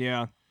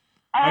 Yeah.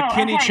 Oh, A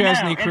Kenny okay,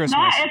 Chesney no,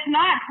 Christmas. It's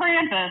not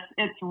Krampus.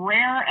 It's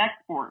Rare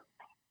Export.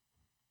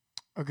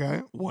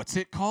 Okay. What's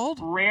it called?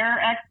 Rare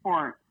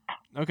Export.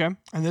 Okay.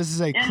 And this is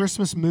a It's-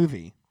 Christmas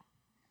movie.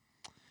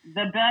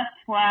 The best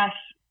slash.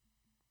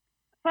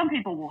 Some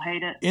people will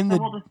hate it. In so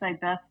the- we'll just say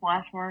best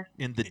slash worst.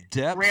 In the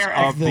depths Rare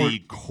of Export. the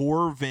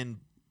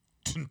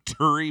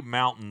Corventuri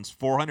Mountains,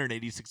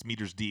 486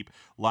 meters deep,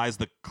 lies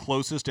the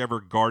closest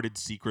ever guarded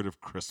secret of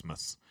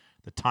Christmas.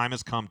 The time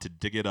has come to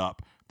dig it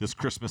up. This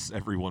Christmas,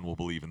 everyone will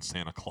believe in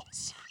Santa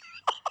Claus.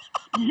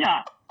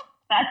 Yeah,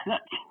 that's it.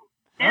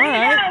 There All you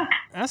right.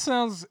 go. That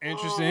sounds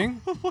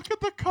interesting. Look at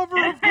the cover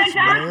It's of this.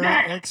 fantastic.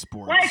 Rare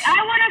Exports. Like, I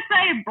want to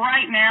say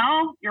right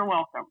now, you're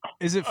welcome.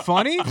 Is it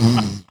funny?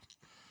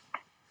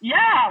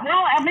 Yeah,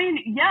 well,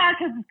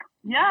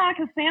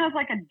 because Santa's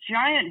like a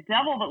giant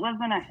devil that lives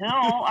in a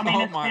hill.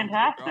 It's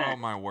fantastic. Oh,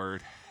 my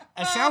word.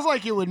 It sounds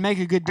like it would make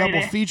a good double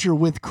Maybe. feature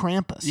with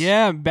Krampus.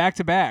 Yeah, back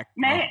to back.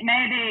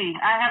 Maybe.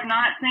 I have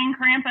not seen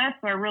Krampus,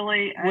 so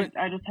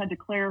I just had to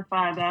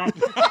clarify that.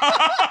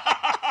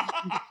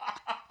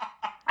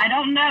 I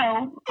don't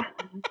know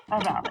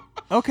about it.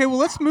 Okay, well,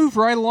 let's move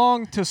right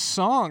along to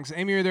songs.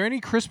 Amy, are there any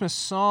Christmas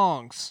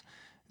songs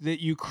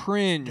that you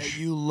cringe That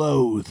you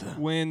loathe.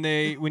 when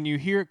you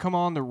hear it come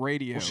on the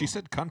radio? Well, she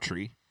said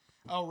country.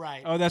 Oh,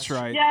 right. Oh, that's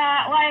right.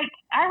 Yeah,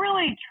 I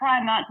really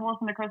try not to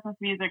listen to Christmas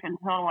music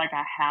until I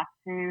have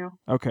to.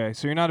 Okay,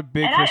 so you're not a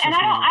big And Christmas I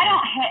music fan.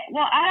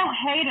 don't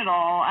hate it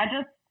all. I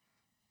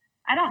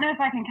don't know if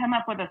I can come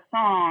up with a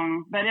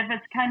song, but if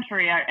it's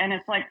country and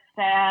it's like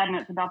sad and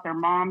it's about their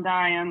mom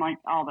dying, like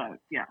all those,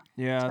 yeah,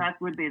 Yeah. that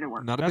would be the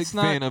worst. Not a That's big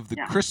not- fan of the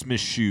yeah. Christmas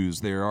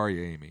shoes there, are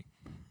you, Amy?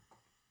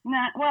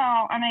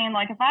 Well,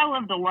 if I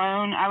lived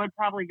alone, I would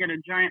probably get a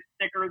giant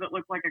sticker that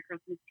looked like a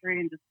Christmas tree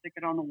and just stick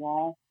it on the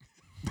wall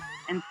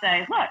and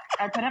say, "Look,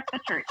 I put up the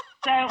tree."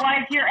 So,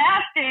 you're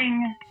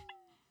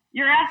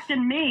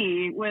asking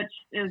me, which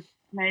is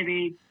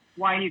maybe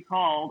why you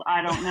called.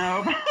 I don't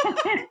know.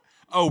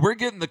 Oh, we're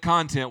getting the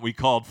content we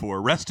called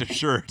for. Rest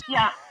assured.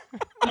 Yeah.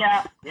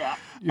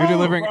 You're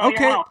delivering. Well, you're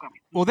Okay. welcome.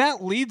 Well,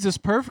 that leads us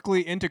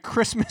perfectly into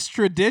Christmas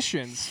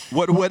traditions.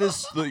 What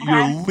is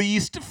your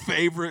least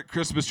favorite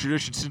Christmas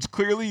tradition? Since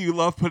clearly you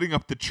love putting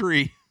up the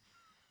tree.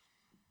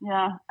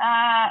 Yeah.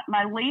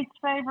 My least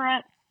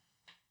favorite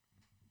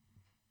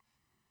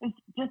is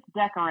just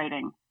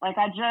decorating.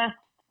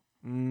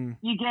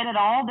 You get it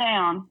all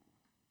down.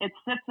 It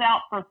sits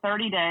out for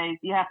 30 days.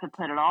 You have to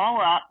put it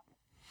all up.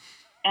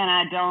 And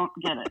I don't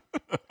get it.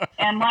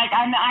 And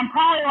I'm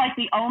probably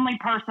the only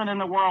person in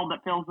the world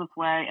that feels this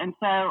way. And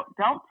so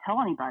don't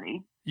tell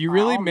anybody. You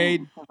really all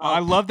made. means, 'cause I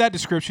love that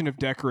description of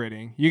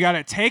decorating. You got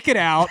to take it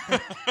out,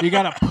 you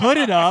got to put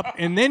it up,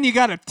 and then you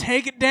got to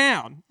take it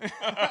down.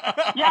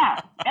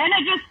 Yeah, and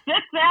it just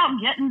sits out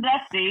getting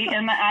dusty,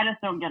 and I just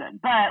don't get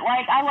it. But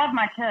I love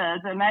my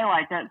kids, and they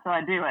like it, so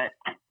I do it.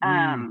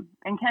 And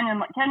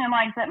Kenyon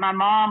likes it. My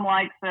mom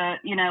likes it.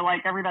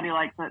 Everybody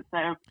likes it.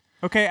 So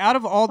Okay, out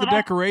of all the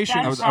that's-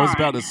 decorations, that's I was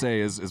about to fine. say,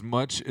 as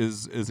much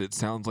as it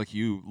sounds like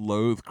you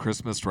loathe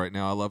Christmas right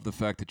now, I love the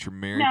fact that you're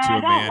married No, to I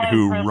a don't man loathe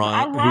who Christmas.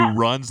 I love-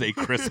 runs a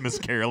Christmas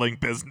caroling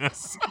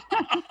business.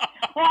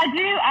 Well,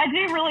 I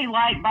do really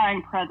like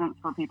buying presents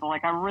for people.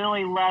 I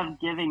really love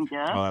giving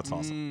gifts. Oh, that's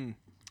awesome.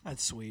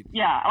 That's sweet.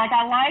 Yeah,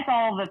 I like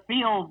all the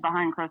feels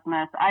behind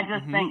Christmas. I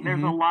just think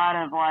there's a lot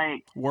of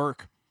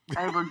work.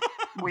 over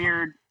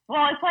weird.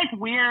 Well, it's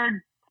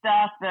weird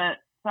stuff that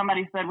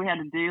somebody said we had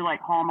to do, like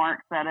Hallmark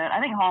said it. I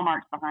think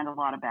Hallmark's behind a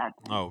lot of bad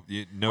things. Oh,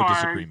 no Cards.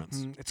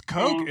 disagreements. It's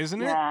Coke, Things,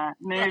 isn't it? Yeah,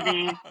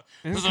 movies.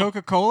 Isn't it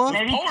Coca-Cola?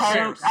 Maybe Polar Coke.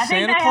 bears. I think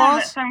Santa they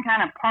Claus? have some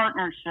kind of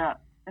partnership.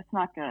 It's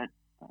not good.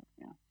 But,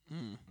 yeah.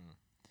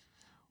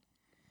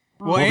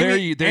 Well, Well,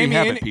 Amy, there you Amy,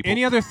 have it, any, people.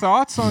 Any other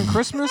thoughts on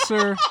Christmas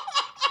or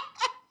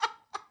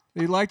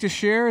that you'd like to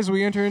share as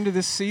we enter into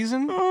this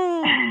season? Well,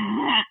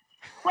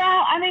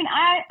 I mean,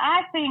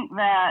 I think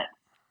that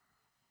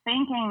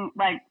thinking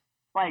like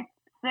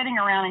sitting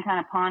around and kind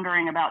of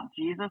pondering about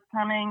Jesus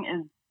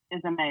coming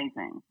is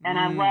amazing, and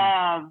I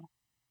love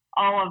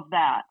all of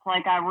that.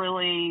 Like, I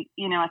really,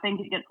 I think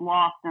it gets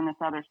lost in this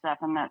other stuff,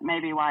 and that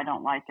maybe why I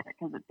don't like it,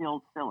 because it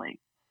feels silly.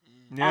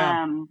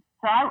 Yeah.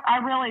 So I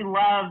really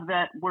love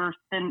that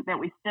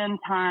we spend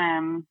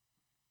time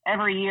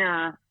every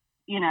year.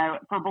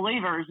 For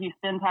believers, you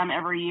spend time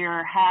every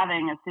year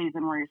having a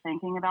season where you're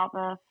thinking about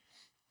this,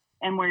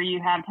 and where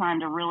you have time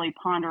to really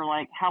ponder,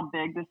 like, how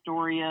big the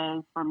story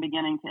is from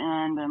beginning to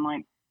end, and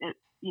like it,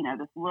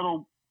 this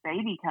little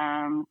baby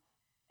comes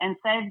and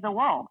saves the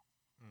world,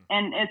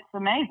 and it's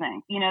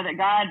amazing, that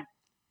God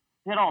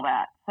did all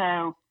that.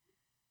 So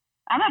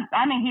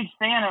I'm a huge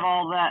fan of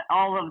all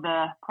of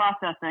the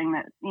processing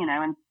that,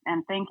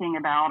 and thinking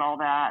about all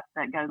that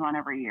goes on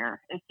every year.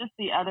 It's just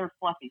the other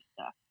fluffy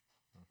stuff.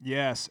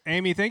 Yes.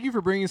 Amy, thank you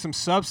for bringing some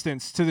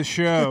substance to the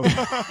show.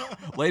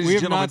 Ladies we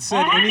and have gentlemen, not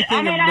said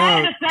anything I of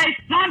had note. to say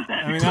something.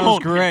 I mean, that was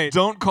great.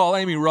 Don't call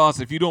Amy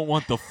Ross if you don't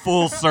want the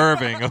full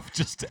serving of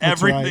just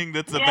everything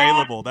that's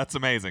available. That's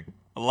amazing.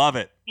 I love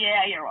it.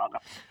 Yeah, you're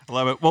welcome. I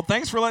love it. Well,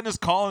 thanks for letting us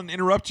call and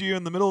interrupt you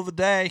in the middle of the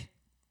day.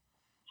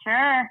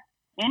 Sure.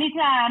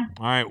 Anytime.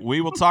 All right.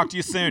 We will talk to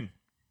you soon.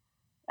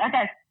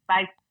 Okay.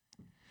 Bye.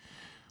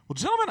 Well,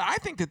 gentlemen, I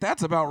think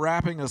that's about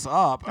wrapping us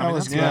up. That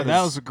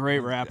was a great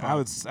wrap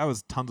up. That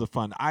was tons of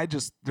fun.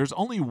 There's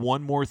only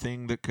one more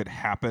thing that could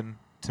happen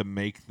to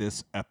make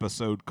this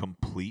episode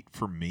complete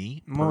for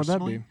me personally. What would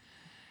that be?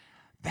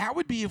 That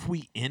would be if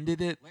we ended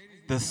it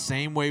the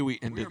same way we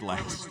ended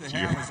last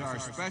year. Our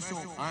special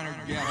honored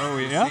guest Oh,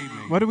 this yeah?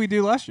 evening, What did we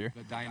do last year?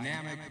 the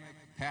dynamic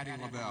Patti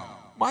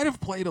LaBelle. Might have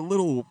played a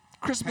little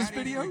Christmas Patti's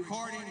video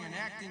recording and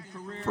acting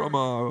career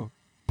from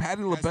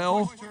Patti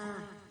LaBelle. has pushed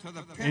her to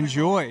the pinnacle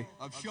Enjoy.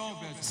 of show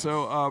business.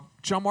 So,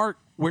 John Mark,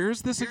 where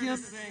is this Here to again?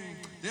 sing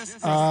this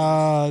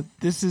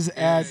This is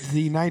at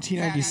the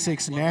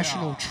 1996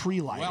 National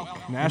Tree Lighting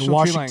in National Tree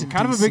Washington, Lighting.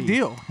 Kind of a big DC.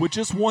 deal. Would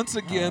just once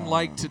again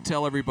like to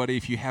tell everybody,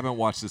 if you haven't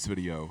watched this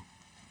video,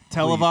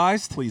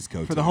 Televised please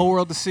go for to the it. whole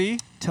world to see.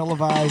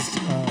 Televised,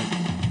 President,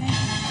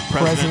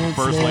 presidents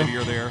First there. Lady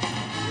are there.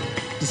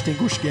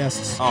 distinguished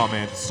guests. Oh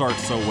man, it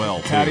starts so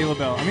well. too. Patti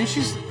LaBelle. I mean,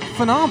 she's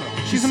phenomenal.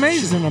 She's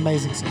amazing. She's an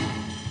amazing singer.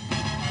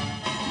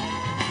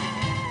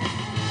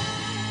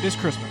 This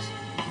Christmas.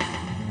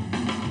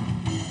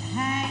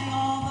 Hang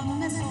all the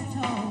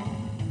mistletoe.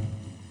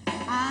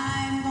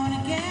 I'm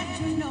gonna get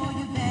to know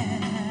you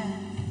better.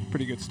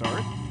 Pretty good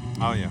start.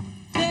 Oh yeah.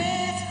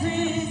 This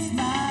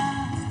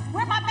Christmas.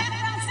 Where my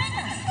background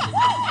singers?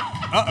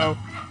 Uh-oh.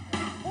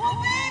 Oh,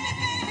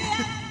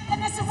 baby,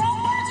 and there's the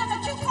wrong words on the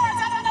cue cards.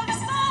 I don't know the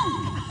song.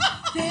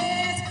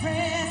 This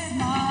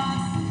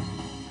Christmas,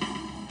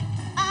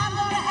 I'm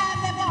gonna have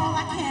them all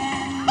I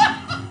can.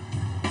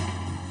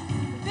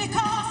 Because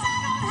I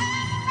don't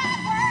have the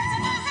right words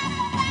and I have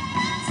no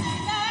background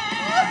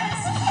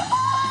singers.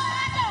 Oh,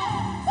 I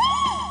don't.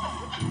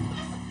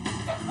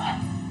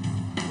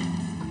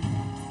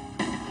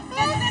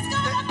 This is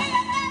gonna be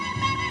a very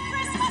Merry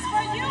Christmas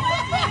for you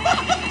and me.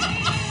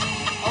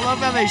 I love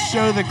how they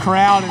show the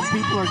crowd and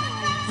people are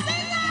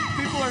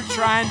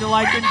trying to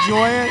like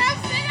enjoy it.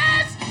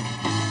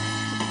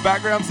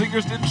 Background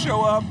singers didn't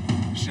show up.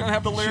 She doesn't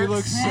have the lyrics. She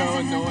looks so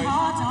annoyed.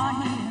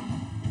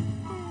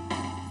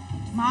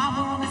 My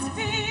world is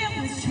filled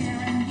with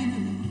cheering you.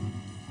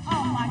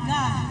 Oh my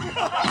God.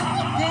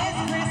 This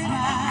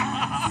Christmas,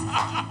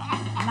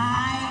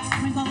 lights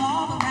sprinkle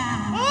all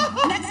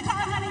around. Next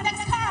car, honey,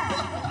 next car.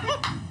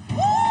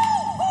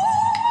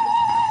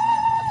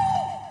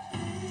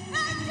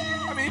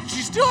 I mean,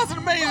 she still has an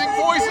amazing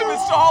voice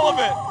amidst all of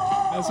it.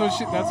 That's what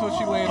she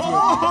lands with.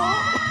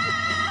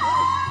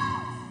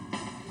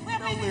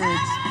 No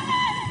lyrics.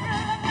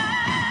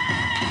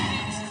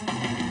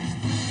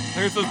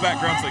 There's those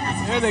background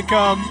singers. There they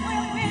come.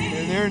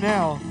 They're there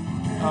now.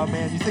 Oh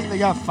man, you think they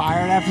got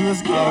fired after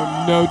this game?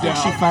 Oh, no Think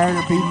doubt. She fired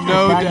her beat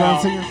No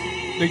background doubt.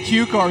 singer. The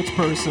cue cards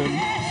person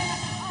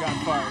got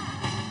fired.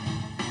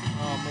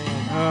 Oh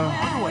man, I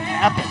wonder what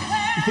happened.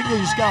 You think they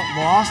just got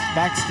lost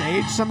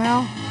backstage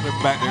somehow? They're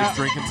back there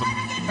drinking some.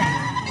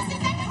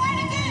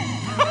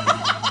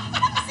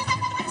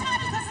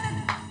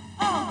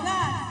 Oh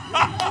God.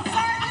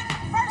 Sergeant,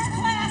 first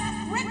class,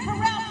 Rick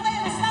Carell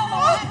playing a solo.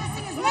 I can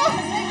see his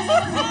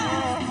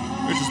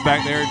name. They're just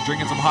back there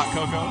drinking some hot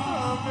cocoa.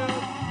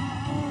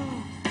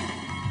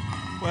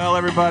 Well,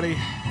 everybody,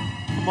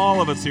 from all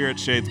of us here at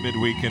Shades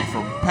Midweek and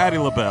from Patti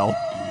LaBelle,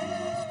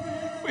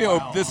 we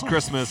hope this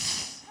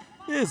Christmas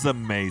is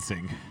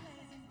amazing.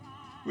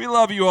 We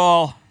love you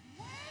all.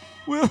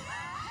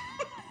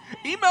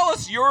 Email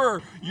us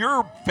your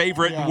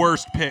favorite and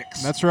worst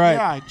picks. That's right.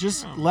 Yeah,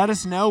 just let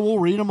us know. We'll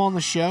read them on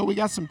the show. We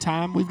got some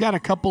time. We've got a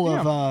couple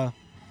of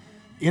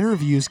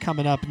interviews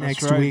coming up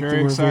next right. week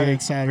that we're very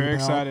excited Very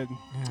about. excited.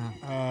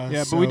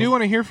 Yeah, but we do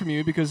want to hear from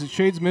you because at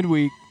Shades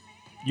Midweek,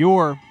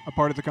 you're a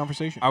part of the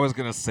conversation. I was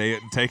going to say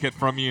it and take it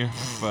from you,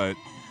 but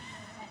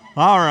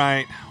all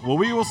right. Well,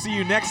 we will see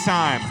you next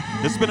time.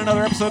 This has been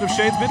another episode of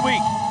Shades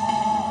Midweek.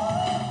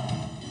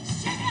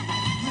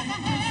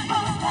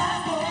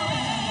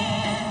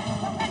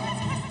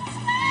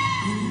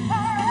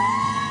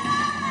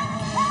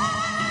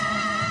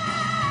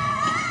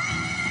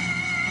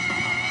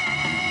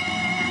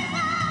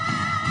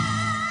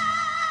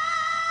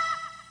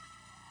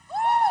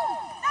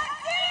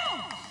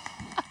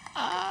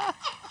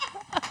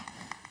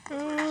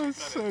 Oh,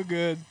 it's so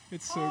good.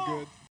 It's so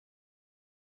good.